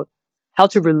how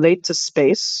to relate to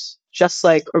space, just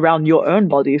like around your own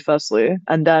body, firstly,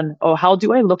 and then, oh, how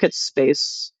do I look at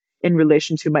space in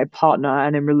relation to my partner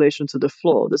and in relation to the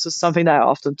floor? This is something that I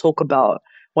often talk about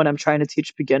when I'm trying to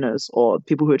teach beginners or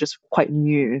people who are just quite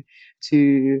new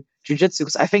to jiu-jitsu,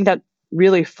 because I think that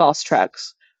really fast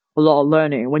tracks a lot of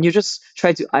learning. When you just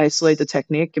try to isolate the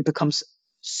technique, it becomes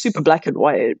super black and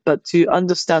white. But to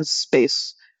understand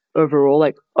space overall,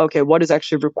 like, okay, what is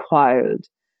actually required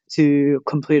to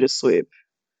complete a sweep?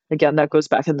 Again, that goes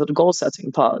back into the goal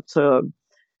setting part. So,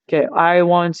 okay, I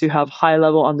want to have high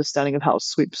level understanding of how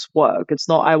sweeps work. It's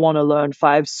not I want to learn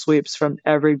 5 sweeps from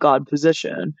every guard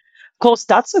position. Of course,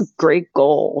 that's a great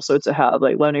goal also to have,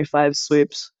 like learning 5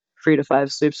 sweeps, 3 to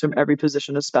 5 sweeps from every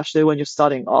position, especially when you're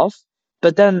starting off.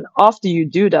 But then after you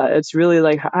do that, it's really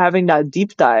like having that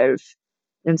deep dive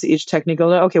into each technique.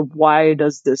 Like, okay, why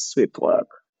does this sweep work?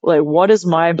 Like, what is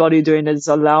my body doing that's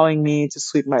allowing me to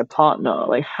sweep my partner?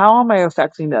 Like, how am I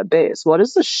affecting their base? What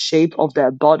is the shape of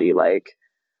their body like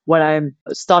when I'm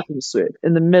starting the sweep,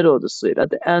 in the middle of the sweep, at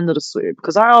the end of the sweep?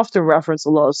 Because I often reference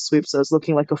a lot of sweeps as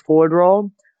looking like a forward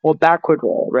roll or backward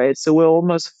roll, right? So we're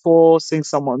almost forcing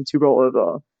someone to roll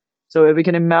over. So if we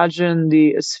can imagine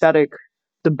the aesthetic,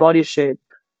 the body shape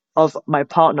of my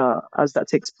partner as that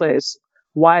takes place,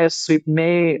 why a sweep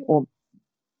may or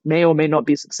may not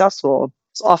be successful,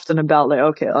 it's often about like,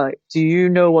 okay, like, do you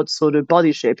know what sort of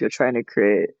body shape you're trying to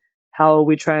create? How are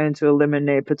we trying to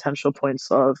eliminate potential points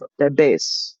of their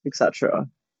base, etc.?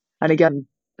 And again,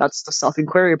 that's the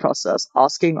self-inquiry process.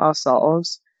 Asking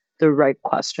ourselves the right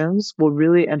questions will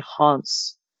really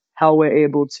enhance how we're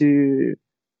able to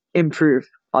improve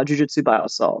our jiu-jitsu by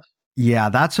ourselves. Yeah,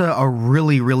 that's a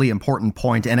really, really important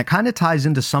point. And it kind of ties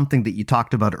into something that you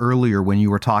talked about earlier when you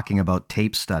were talking about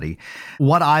tape study.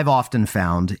 What I've often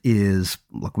found is,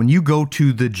 look, when you go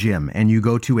to the gym and you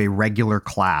go to a regular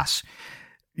class,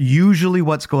 usually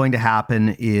what's going to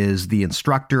happen is the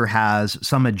instructor has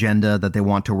some agenda that they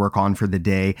want to work on for the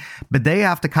day, but they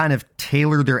have to kind of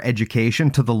tailor their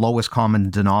education to the lowest common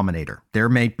denominator. There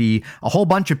may be a whole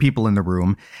bunch of people in the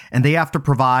room, and they have to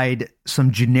provide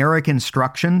some generic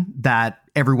instruction that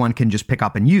everyone can just pick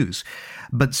up and use.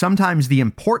 But sometimes the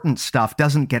important stuff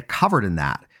doesn't get covered in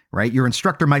that. Right? Your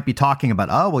instructor might be talking about,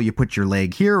 oh, well, you put your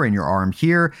leg here and your arm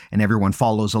here and everyone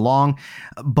follows along.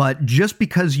 But just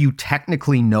because you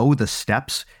technically know the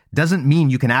steps doesn't mean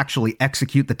you can actually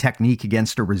execute the technique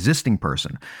against a resisting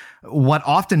person. What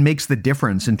often makes the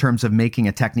difference in terms of making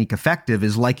a technique effective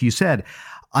is, like you said,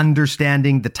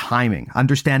 understanding the timing,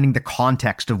 understanding the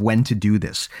context of when to do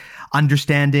this,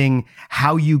 understanding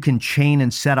how you can chain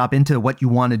and set up into what you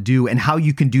want to do and how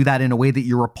you can do that in a way that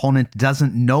your opponent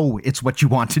doesn't know it's what you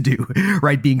want to do,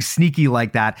 right? Being sneaky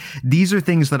like that. These are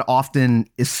things that often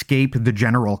escape the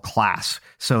general class.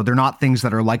 So they're not things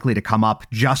that are likely to come up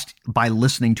just by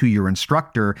listening to your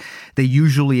instructor. They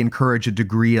usually encourage a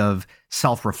degree of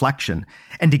self-reflection.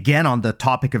 And again, on the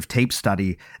topic of tape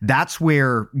study, that's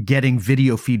where getting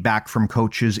video feedback from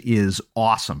coaches is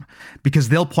awesome, because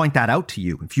they'll point that out to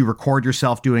you. If you record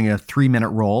yourself doing a 3-minute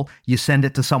roll, you send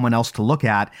it to someone else to look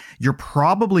at, you're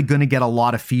probably going to get a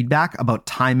lot of feedback about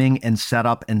timing and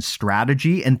setup and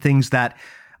strategy and things that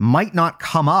might not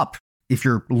come up if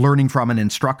you're learning from an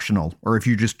instructional or if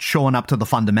you're just showing up to the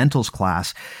fundamentals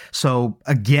class. So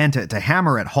again, to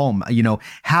hammer it home,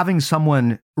 having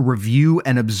someone review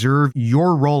and observe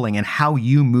your rolling and how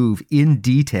you move in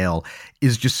detail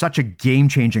is just such a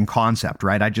game-changing concept,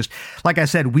 right? Like I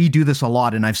said, we do this a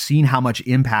lot, and I've seen how much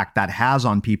impact that has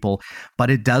on people, but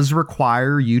it does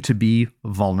require you to be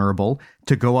vulnerable,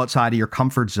 to go outside of your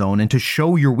comfort zone, and to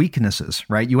show your weaknesses,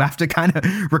 right? You have to kind of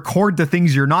record the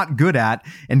things you're not good at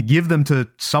and give them to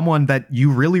someone that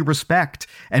you really respect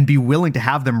and be willing to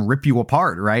have them rip you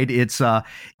apart, right? It's a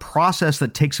process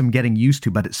that takes some getting used to,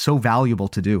 but it's so valuable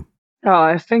to do.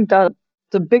 I think that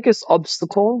the biggest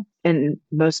obstacle in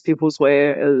most people's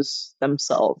way is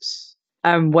themselves.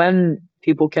 And when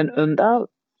people can own that,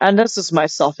 and this is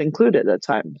myself included at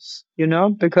times,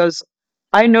 because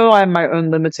I know I'm my own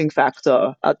limiting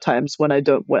factor at times when I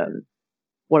don't win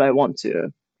what I want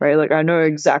to, right? Like I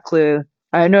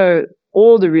know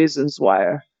all the reasons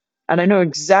why, and I know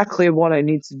exactly what I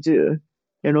need to do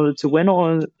in order to win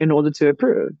or in order to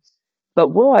improve. But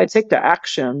will I take the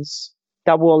actions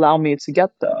that will allow me to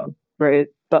get there, right?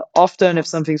 But often if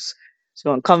something's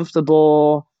too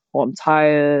uncomfortable or I'm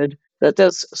tired, that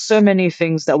there's so many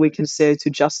things that we can say to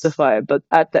justify it. But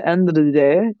at the end of the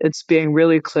day, it's being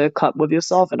really clear cut with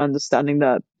yourself and understanding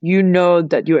that you know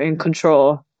that you're in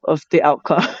control of the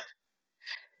outcome.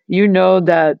 You know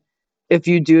that if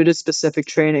you do the specific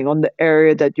training on the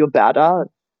area that you're bad at,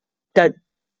 that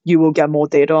you will get more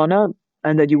data on it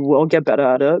and that you will get better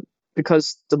at it,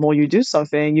 because the more you do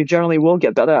something, you generally will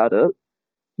get better at it.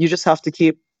 You just have to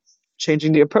keep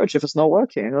changing the approach if it's not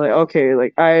working. Like, okay,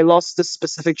 like I lost this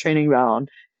specific training round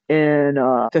in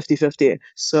 50-50.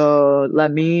 So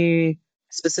let me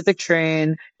specific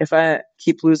train. If I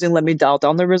keep losing, let me dial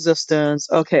down the resistance.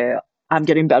 Okay, I'm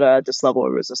getting better at this level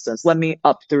of resistance. Let me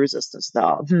up the resistance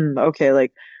now. Okay,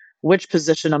 like which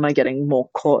position am I getting more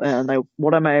caught in? Like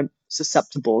what am I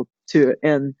susceptible to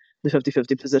in the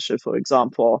 50-50 position, for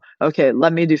example? Okay,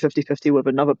 let me do 50-50 with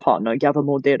another partner, gather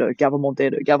more data, gather more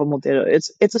data, gather more data.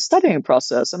 It's a studying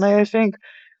process. And I think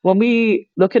when we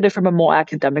look at it from a more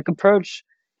academic approach,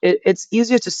 it's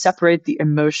easier to separate the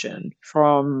emotion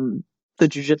from the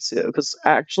jujitsu, because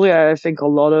actually I think a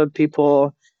lot of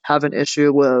people have an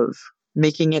issue with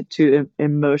making it too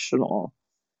emotional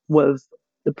with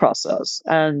the process.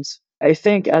 And I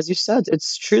think, as you said,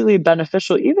 it's truly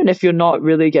beneficial, even if you're not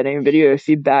really getting video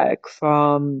feedback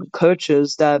from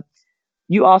coaches, that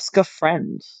you ask a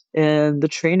friend in the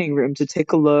training room to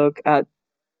take a look at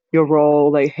your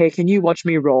roll. Like, hey, can you watch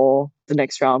me roll the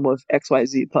next round with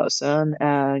XYZ person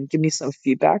and give me some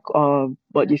feedback on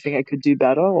what you think I could do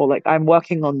better? Or like, I'm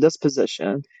working on this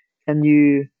position. Can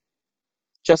you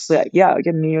just like, yeah,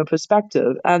 give me your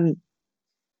perspective? And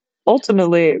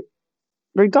ultimately,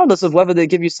 regardless of whether they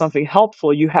give you something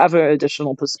helpful, you have an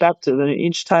additional perspective. And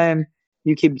each time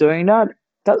you keep doing that,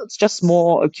 that's just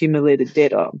more accumulated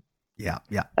data. Yeah,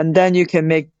 yeah. And then you can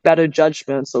make better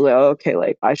judgments. So like, okay,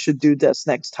 like I should do this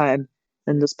next time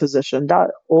in this position.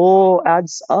 That all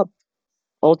adds up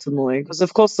ultimately. Because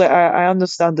of course, like, I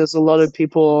understand there's a lot of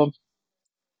people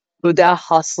who they're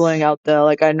hustling out there.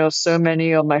 Like I know so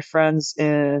many of my friends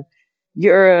in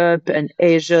Europe and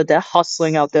Asia, they're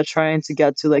hustling out there trying to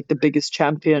get to like the biggest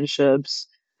championships.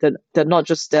 That they're not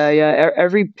just there. Yeah,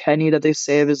 every penny that they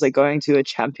save is like going to a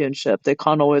championship. They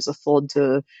can't always afford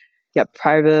to get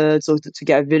privates or to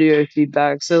get video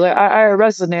feedback. So like I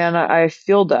resonate and I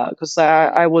feel that, because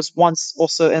I was once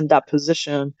also in that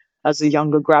position as a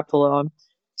younger grappler.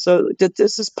 So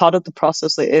this is part of the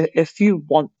process. Like if you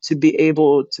want to be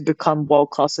able to become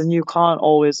world class and you can't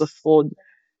always afford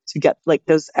to get like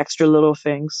those extra little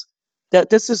things, that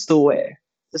this is the way.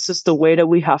 This is the way that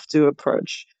we have to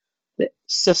approach the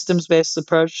systems based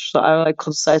approach. So I like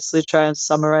concisely try and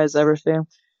summarize everything.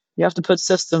 You have to put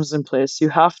systems in place. You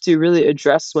have to really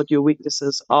address what your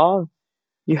weaknesses are.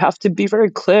 You have to be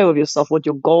very clear with yourself what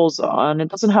your goals are. And it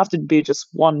doesn't have to be just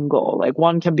one goal. Like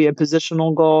one can be a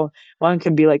positional goal, one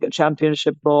can be like a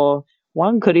championship goal.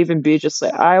 One could even be just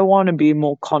like, I want to be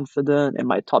more confident in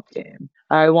my top game.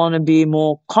 I want to be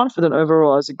more confident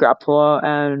overall as a grappler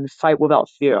and fight without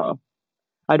fear.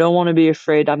 I don't want to be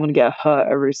afraid I'm going to get hurt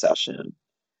every session.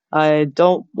 I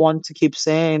don't want to keep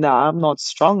saying that I'm not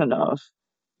strong enough,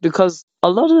 because a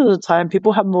lot of the time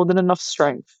people have more than enough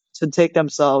strength to take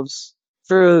themselves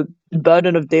through the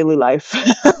burden of daily life.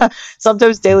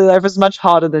 Sometimes daily life is much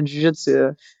harder than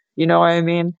jiu-jitsu. You know what I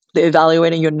mean? The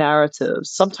evaluating your narratives.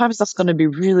 Sometimes that's going to be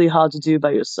really hard to do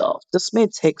by yourself. This may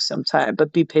take some time,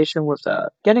 but be patient with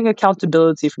that. Getting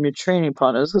accountability from your training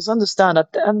partners, because understand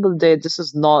at the end of the day, this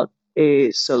is not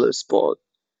a solo sport.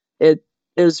 It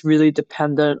is really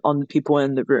dependent on the people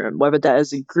in the room, whether that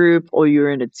is a group or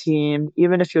you're in a team.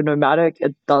 Even if you're nomadic,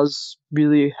 it does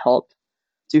really help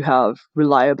to have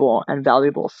reliable and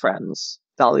valuable friends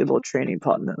valuable training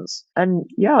partners. And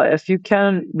yeah, if you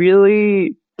can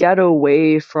really get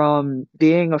away from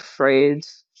being afraid,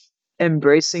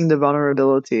 embracing the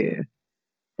vulnerability,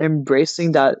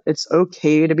 embracing that it's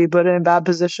okay to be put in bad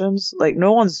positions. Like,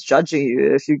 no one's judging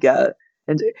you if you get.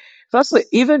 And firstly,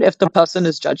 even if the person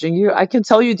is judging you, I can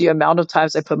tell you the amount of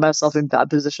times I put myself in bad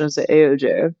positions at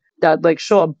AOJ that, like,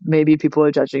 sure, maybe people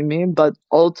are judging me, but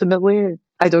ultimately,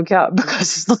 I don't care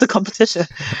because it's not the competition.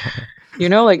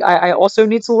 Like, I also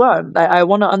need to learn. I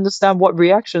want to understand what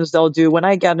reactions they'll do when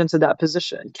I get into that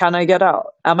position. Can I get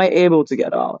out? Am I able to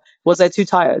get out? Was I too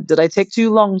tired? Did I take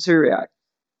too long to react?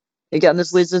 Again,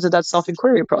 this leads into that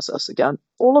self-inquiry process again.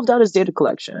 All of that is data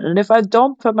collection. And if I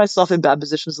don't put myself in bad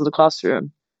positions in the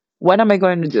classroom, when am I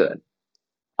going to do it?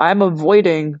 I'm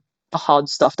avoiding the hard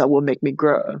stuff that will make me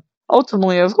grow.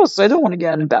 Ultimately, of course, I don't want to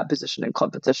get in a bad position in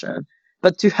competition.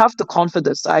 But to have the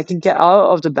confidence that I can get out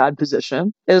of the bad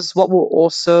position is what will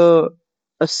also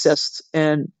assist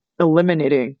in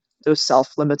eliminating those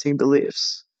self-limiting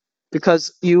beliefs.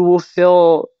 Because you will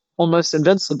feel almost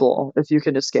invincible if you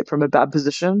can escape from a bad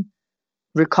position,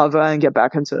 recover, and get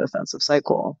back into an offensive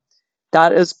cycle.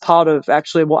 That is part of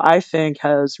actually what I think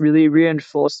has really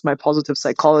reinforced my positive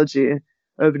psychology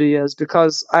over the years,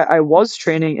 because I was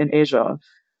training in Asia,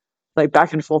 like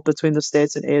back and forth between the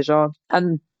States and Asia,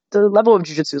 and the level of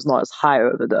jiu-jitsu is not as high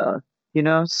over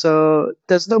there. So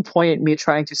there's no point in me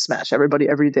trying to smash everybody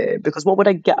every day, because what would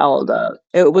I get out of that?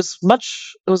 It was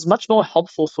much more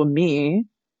helpful for me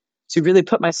to really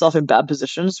put myself in bad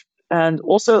positions. And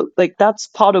also, like, that's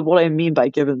part of what I mean by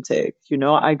give and take.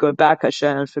 I go back, I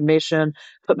share information,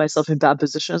 put myself in bad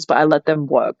positions, but I let them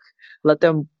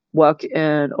work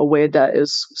in a way that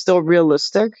is still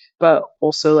realistic, but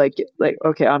also like,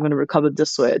 okay, I'm going to recover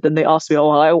this way. Then they ask me, oh,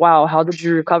 like, wow, how did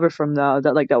you recover from that?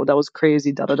 That was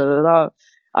crazy, da da da da da.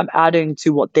 I'm adding to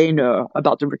what they know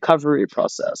about the recovery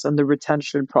process and the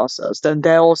retention process. Then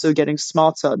they're also getting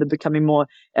smarter. They're becoming more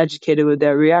educated with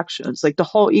their reactions. Like, the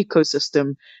whole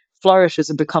ecosystem flourishes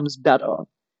and becomes better.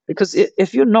 Because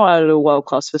if you're not at a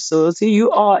world-class facility, you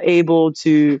are able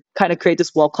to kind of create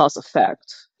this world-class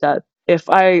effect that if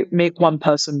I make one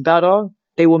person better,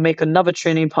 they will make another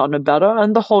training partner better,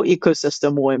 and the whole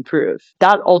ecosystem will improve.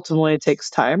 That ultimately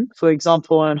takes time. For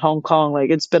example, in Hong Kong,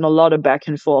 like, it's been a lot of back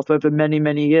and forth over many,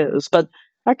 many years. But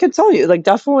I can tell you, like,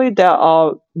 definitely there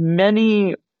are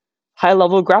many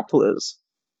high-level grapplers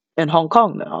in Hong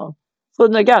Kong now. So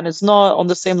again, it's not on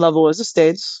the same level as the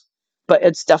States, but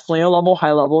it's definitely a lot more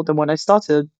high level than when I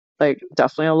started. Like,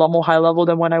 definitely a lot more high level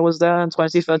than when I was there in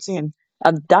 2013.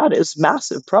 And that is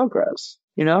massive progress,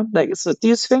 Like, so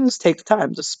these things take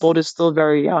time. The sport is still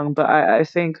very young, but I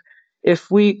think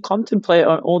if we contemplate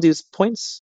on all these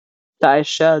points that I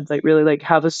shared, like, really, like,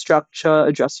 have a structure,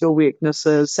 address your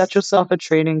weaknesses, set yourself a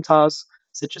training task,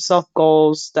 set yourself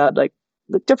goals that, like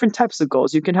different types of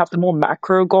goals. You can have the more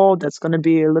macro goal that's going to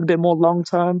be a little bit more long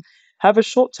term. Have a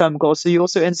short term goal, so you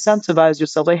also incentivize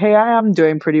yourself, like, hey, I am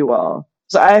doing pretty well.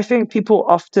 So I think people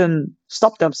often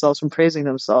stop themselves from praising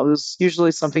themselves. It's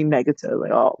usually something negative,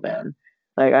 like, oh man,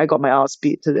 like, I got my ass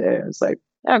beat today. It's like,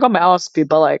 yeah, I got my ass beat,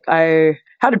 but like, I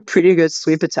had a pretty good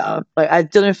sweep attempt. Like, I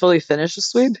didn't fully finish the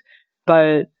sweep,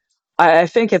 but I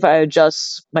think if I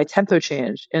adjust my tempo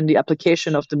change in the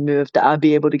application of the move, that I'll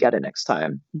be able to get it next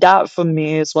time. That for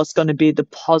me is what's going to be the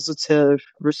positive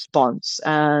response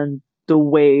and the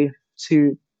way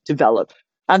to develop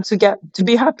and to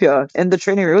be happier in the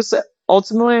training room.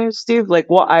 Ultimately, Steve, like,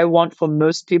 what I want for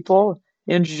most people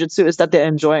in jiu-jitsu is that they're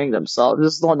enjoying themselves.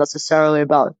 It's not necessarily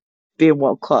about being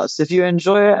world-class. If you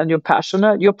enjoy it and you're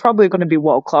passionate, you're probably going to be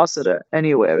world-class at it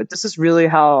anyway. This is really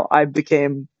how I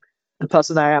became the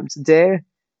person I am today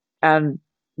and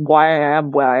why I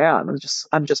am where I am.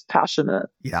 I'm just passionate.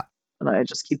 Yeah. And I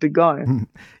just keep it going.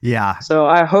 Yeah. So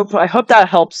I hope that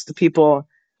helps the people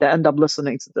that end up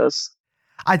listening to this.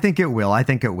 I think it will.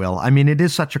 I mean, it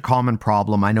is such a common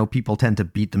problem. I know people tend to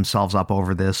beat themselves up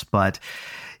over this, but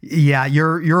yeah,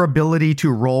 your ability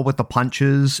to roll with the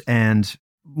punches and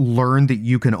learn that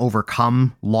you can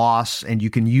overcome loss and you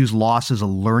can use loss as a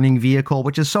learning vehicle,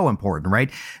 which is so important,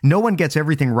 right? No one gets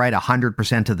everything right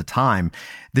 100% of the time.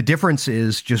 The difference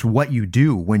is just what you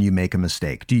do when you make a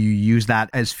mistake. Do you use that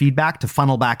as feedback to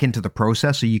funnel back into the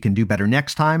process so you can do better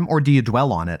next time, or do you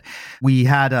dwell on it? We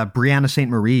had Brianna St.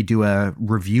 Marie do a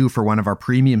review for one of our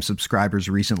premium subscribers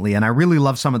recently, and I really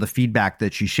love some of the feedback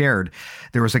that she shared.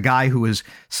 There was a guy who was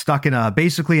stuck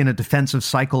basically in a defensive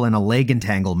cycle in a leg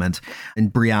entanglement,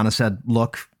 and Brianna said,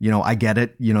 look, I get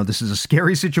it. This is a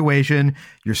scary situation.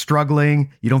 You're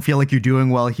struggling. You don't feel like you're doing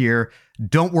well here.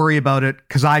 Don't worry about it,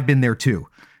 because I've been there too.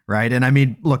 Right. And I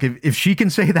mean, look, if she can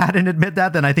say that and admit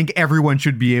that, then I think everyone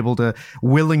should be able to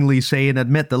willingly say and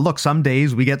admit that, look, some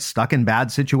days we get stuck in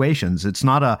bad situations. It's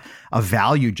not a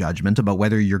value judgment about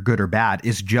whether you're good or bad.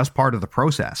 It's just part of the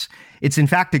process. It's in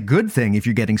fact a good thing if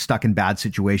you're getting stuck in bad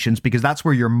situations, because that's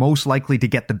where you're most likely to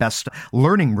get the best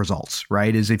learning results,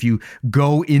 right? Is if you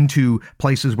go into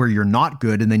places where you're not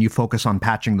good and then you focus on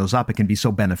patching those up, it can be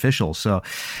so beneficial. So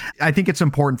I think it's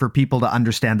important for people to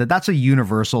understand that that's a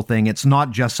universal thing. It's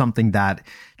not just something that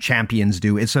champions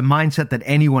do. It's a mindset that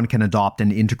anyone can adopt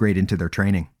and integrate into their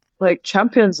training. Like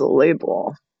champion's a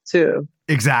label too.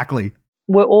 Exactly.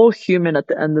 We're all human at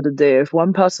the end of the day. If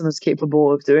one person is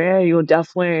capable of doing it, you're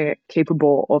definitely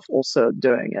capable of also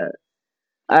doing it.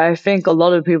 I think a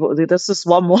lot of people, this is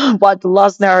one more about the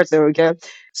last narrative, okay?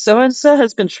 So-and-so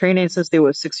has been training since they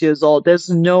were 6 years old. There's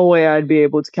no way I'd be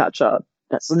able to catch up.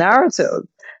 That's the narrative.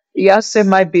 Yes, it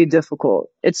might be difficult.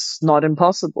 It's not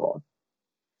impossible.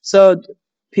 So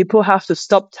people have to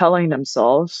stop telling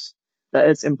themselves that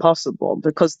it's impossible,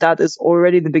 because that is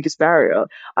already the biggest barrier.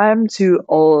 I'm too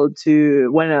old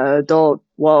to win an adult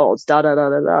world,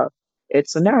 da-da-da-da-da.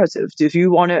 It's a narrative. If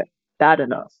you want it bad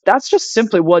enough, that's just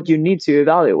simply what you need to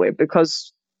evaluate,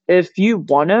 because if you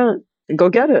want it, go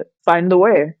get it. Find the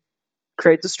way.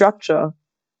 Create the structure.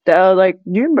 There are like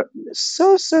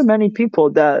so many people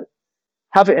that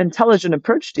have an intelligent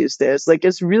approach these days. Like,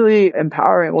 it's really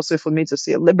empowering also for me to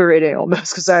see it, liberating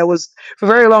almost, because for a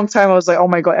very long time, I was like, oh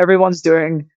my God, everyone's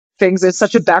doing things in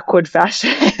such a backward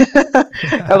fashion.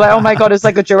 I'm like, oh my God, it's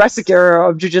like a Jurassic era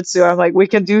of jiu-jitsu. I'm like, we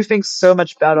can do things so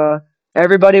much better.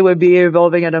 Everybody would be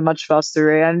evolving at a much faster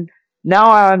rate. And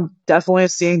now I'm definitely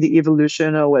seeing the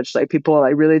evolution of which like people are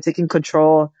like really taking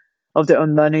control of their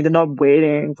own learning. They're not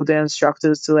waiting for their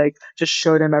instructors to like just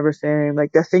show them everything.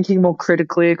 Like, they're thinking more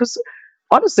critically, because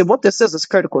honestly, what this is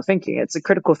critical thinking. It's a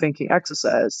critical thinking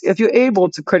exercise. If you're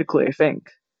able to critically think,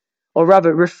 or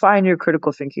rather refine your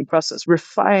critical thinking process,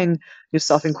 refine your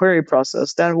self-inquiry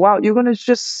process, then wow, you're going to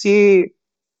just see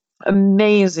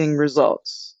amazing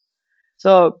results.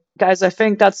 So guys, I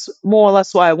think that's more or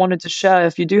less what I wanted to share.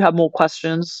 If you do have more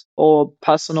questions or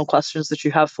personal questions that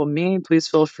you have for me, please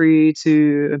feel free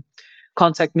to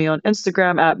contact me on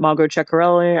Instagram at Margot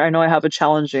Ceccarelli. I know I have a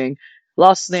challenging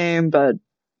last name, but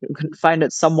you can find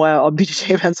it somewhere on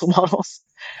BJJ Mental Models.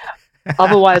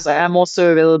 Otherwise, I am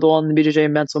also available on the BJJ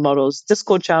Mental Models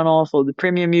Discord channel for the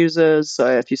premium users. So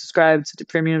if you subscribe to the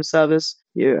premium service,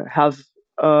 you have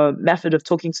a method of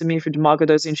talking to me through the Margot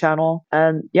Dosing channel.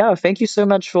 And yeah, thank you so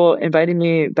much for inviting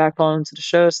me back on to the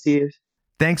show, Steve.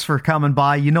 Thanks for coming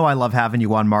by. You know I love having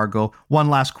you on, Margot. One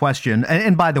last question.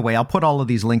 And by the way, I'll put all of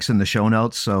these links in the show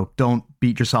notes, so don't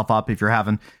beat yourself up if you're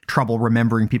having trouble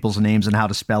remembering people's names and how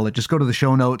to spell it. Just go to the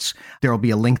show notes. There will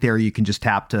be a link there you can just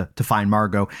tap to find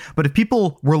Margot. But if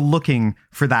people were looking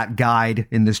for that guide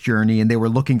in this journey and they were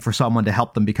looking for someone to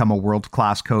help them become a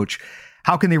world-class coach,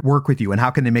 how can they work with you and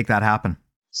how can they make that happen?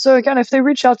 So again, if they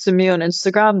reach out to me on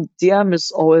Instagram, DM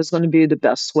is always going to be the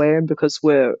best way, because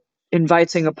we're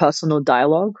inviting a personal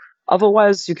dialogue.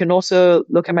 Otherwise, you can also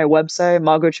look at my website,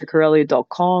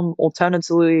 margotceccarelli.com.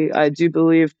 Alternatively, I do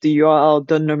believe the URL,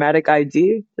 the Nomadic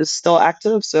ID, is still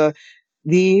active. So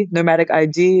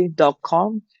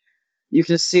thenomadicid.com. You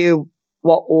can see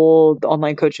what all the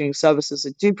online coaching services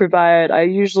I do provide. I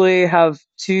usually have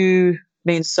two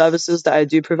main services that I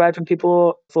do provide for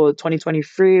people for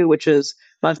 2023, which is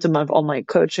month-to-month online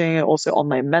coaching, and also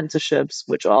online mentorships,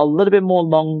 which are a little bit more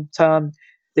long-term.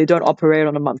 They don't operate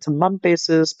on a month-to-month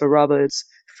basis, but rather it's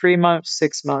 3 months,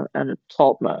 6 months, and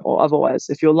 12 months, or otherwise.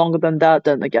 If you're longer than that,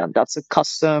 then again, that's a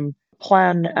custom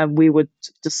plan, and we would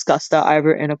discuss that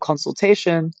either in a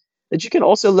consultation. But you can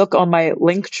also look on my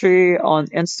Linktree on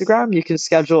Instagram. You can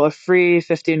schedule a free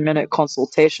 15-minute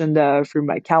consultation there through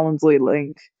my Calendly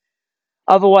link.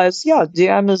 Otherwise, yeah,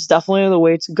 DM is definitely the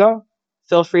way to go.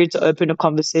 Feel free to open a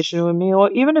conversation with me, or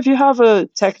even if you have a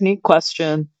technique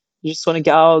question, you just want to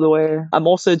get out of the way. I'm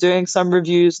also doing some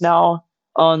reviews now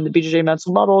on the BJJ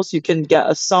Mental Models. You can get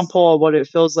a sample of what it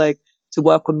feels like to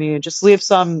work with me, and just leave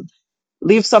some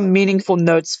meaningful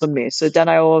notes for me. So then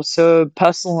I also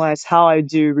personalize how I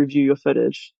do review your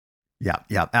footage.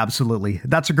 Yeah, absolutely.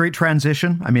 That's a great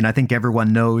transition. I mean, I think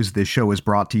everyone knows this show is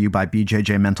brought to you by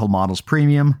BJJ Mental Models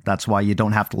Premium. That's why you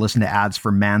don't have to listen to ads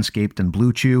for Manscaped and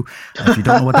Blue Chew. If you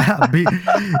don't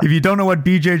know what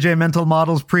BJJ Mental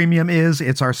Models Premium is,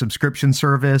 it's our subscription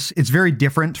service. It's very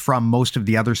different from most of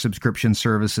the other subscription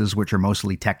services, which are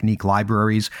mostly technique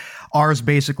libraries. Ours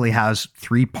basically has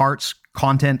 3 parts: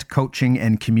 content, coaching,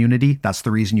 and community. That's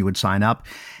the reason you would sign up.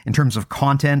 In terms of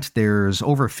content, there's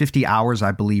over 50 hours,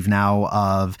 I believe now,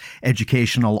 of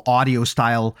educational audio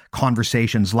style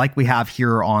conversations like we have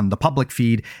here on the public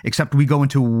feed, except we go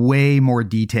into way more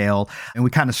detail and we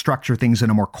kind of structure things in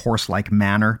a more course-like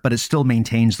manner, but it still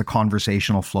maintains the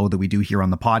conversational flow that we do here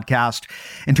on the podcast.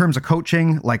 In terms of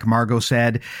coaching, like Margot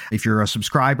said, if you're a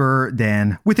subscriber,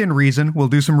 then within reason, we'll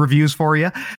do some reviews for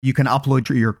you. You can upload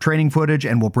your training footage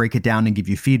and we'll break it down and give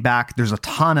you feedback. There's a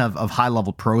ton of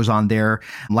high-level pros on there.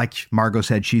 Like Margot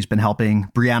said, she's been helping.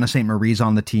 Brianna St. Marie's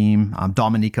on the team.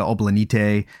 Dominika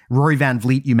Oblanite. Rory Van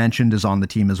Vliet, you mentioned, is on the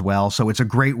team as well. So it's a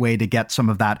great way to get some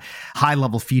of that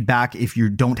high-level feedback if you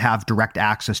don't have direct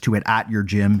access to it at your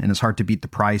gym and it's hard to beat the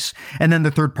price. And then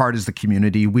the third part is the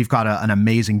community. We've got an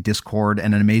amazing Discord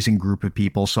and an amazing group of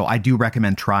people. So I do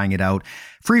recommend trying it out.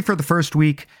 Free for the first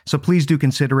week, so please do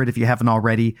consider it if you haven't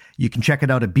already. You can check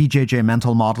it out at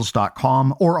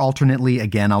bjjmentalmodels.com, or alternately,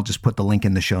 again, I'll just put the link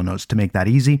in the show notes to make that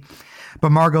easy.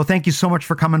 But Margot, thank you so much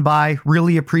for coming by.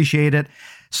 Really appreciate it.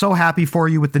 So happy for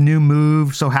you with the new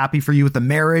move. So happy for you with the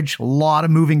marriage. A lot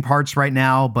of moving parts right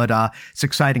now, but it's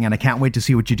exciting and I can't wait to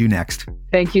see what you do next.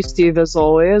 Thank you, Steve, as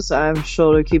always. I'm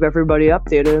sure to keep everybody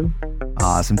updated.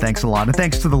 Awesome. Thanks a lot. And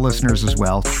thanks to the listeners as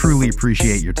well. Truly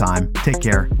appreciate your time. Take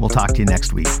care. We'll talk to you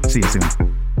next week. See you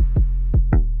soon.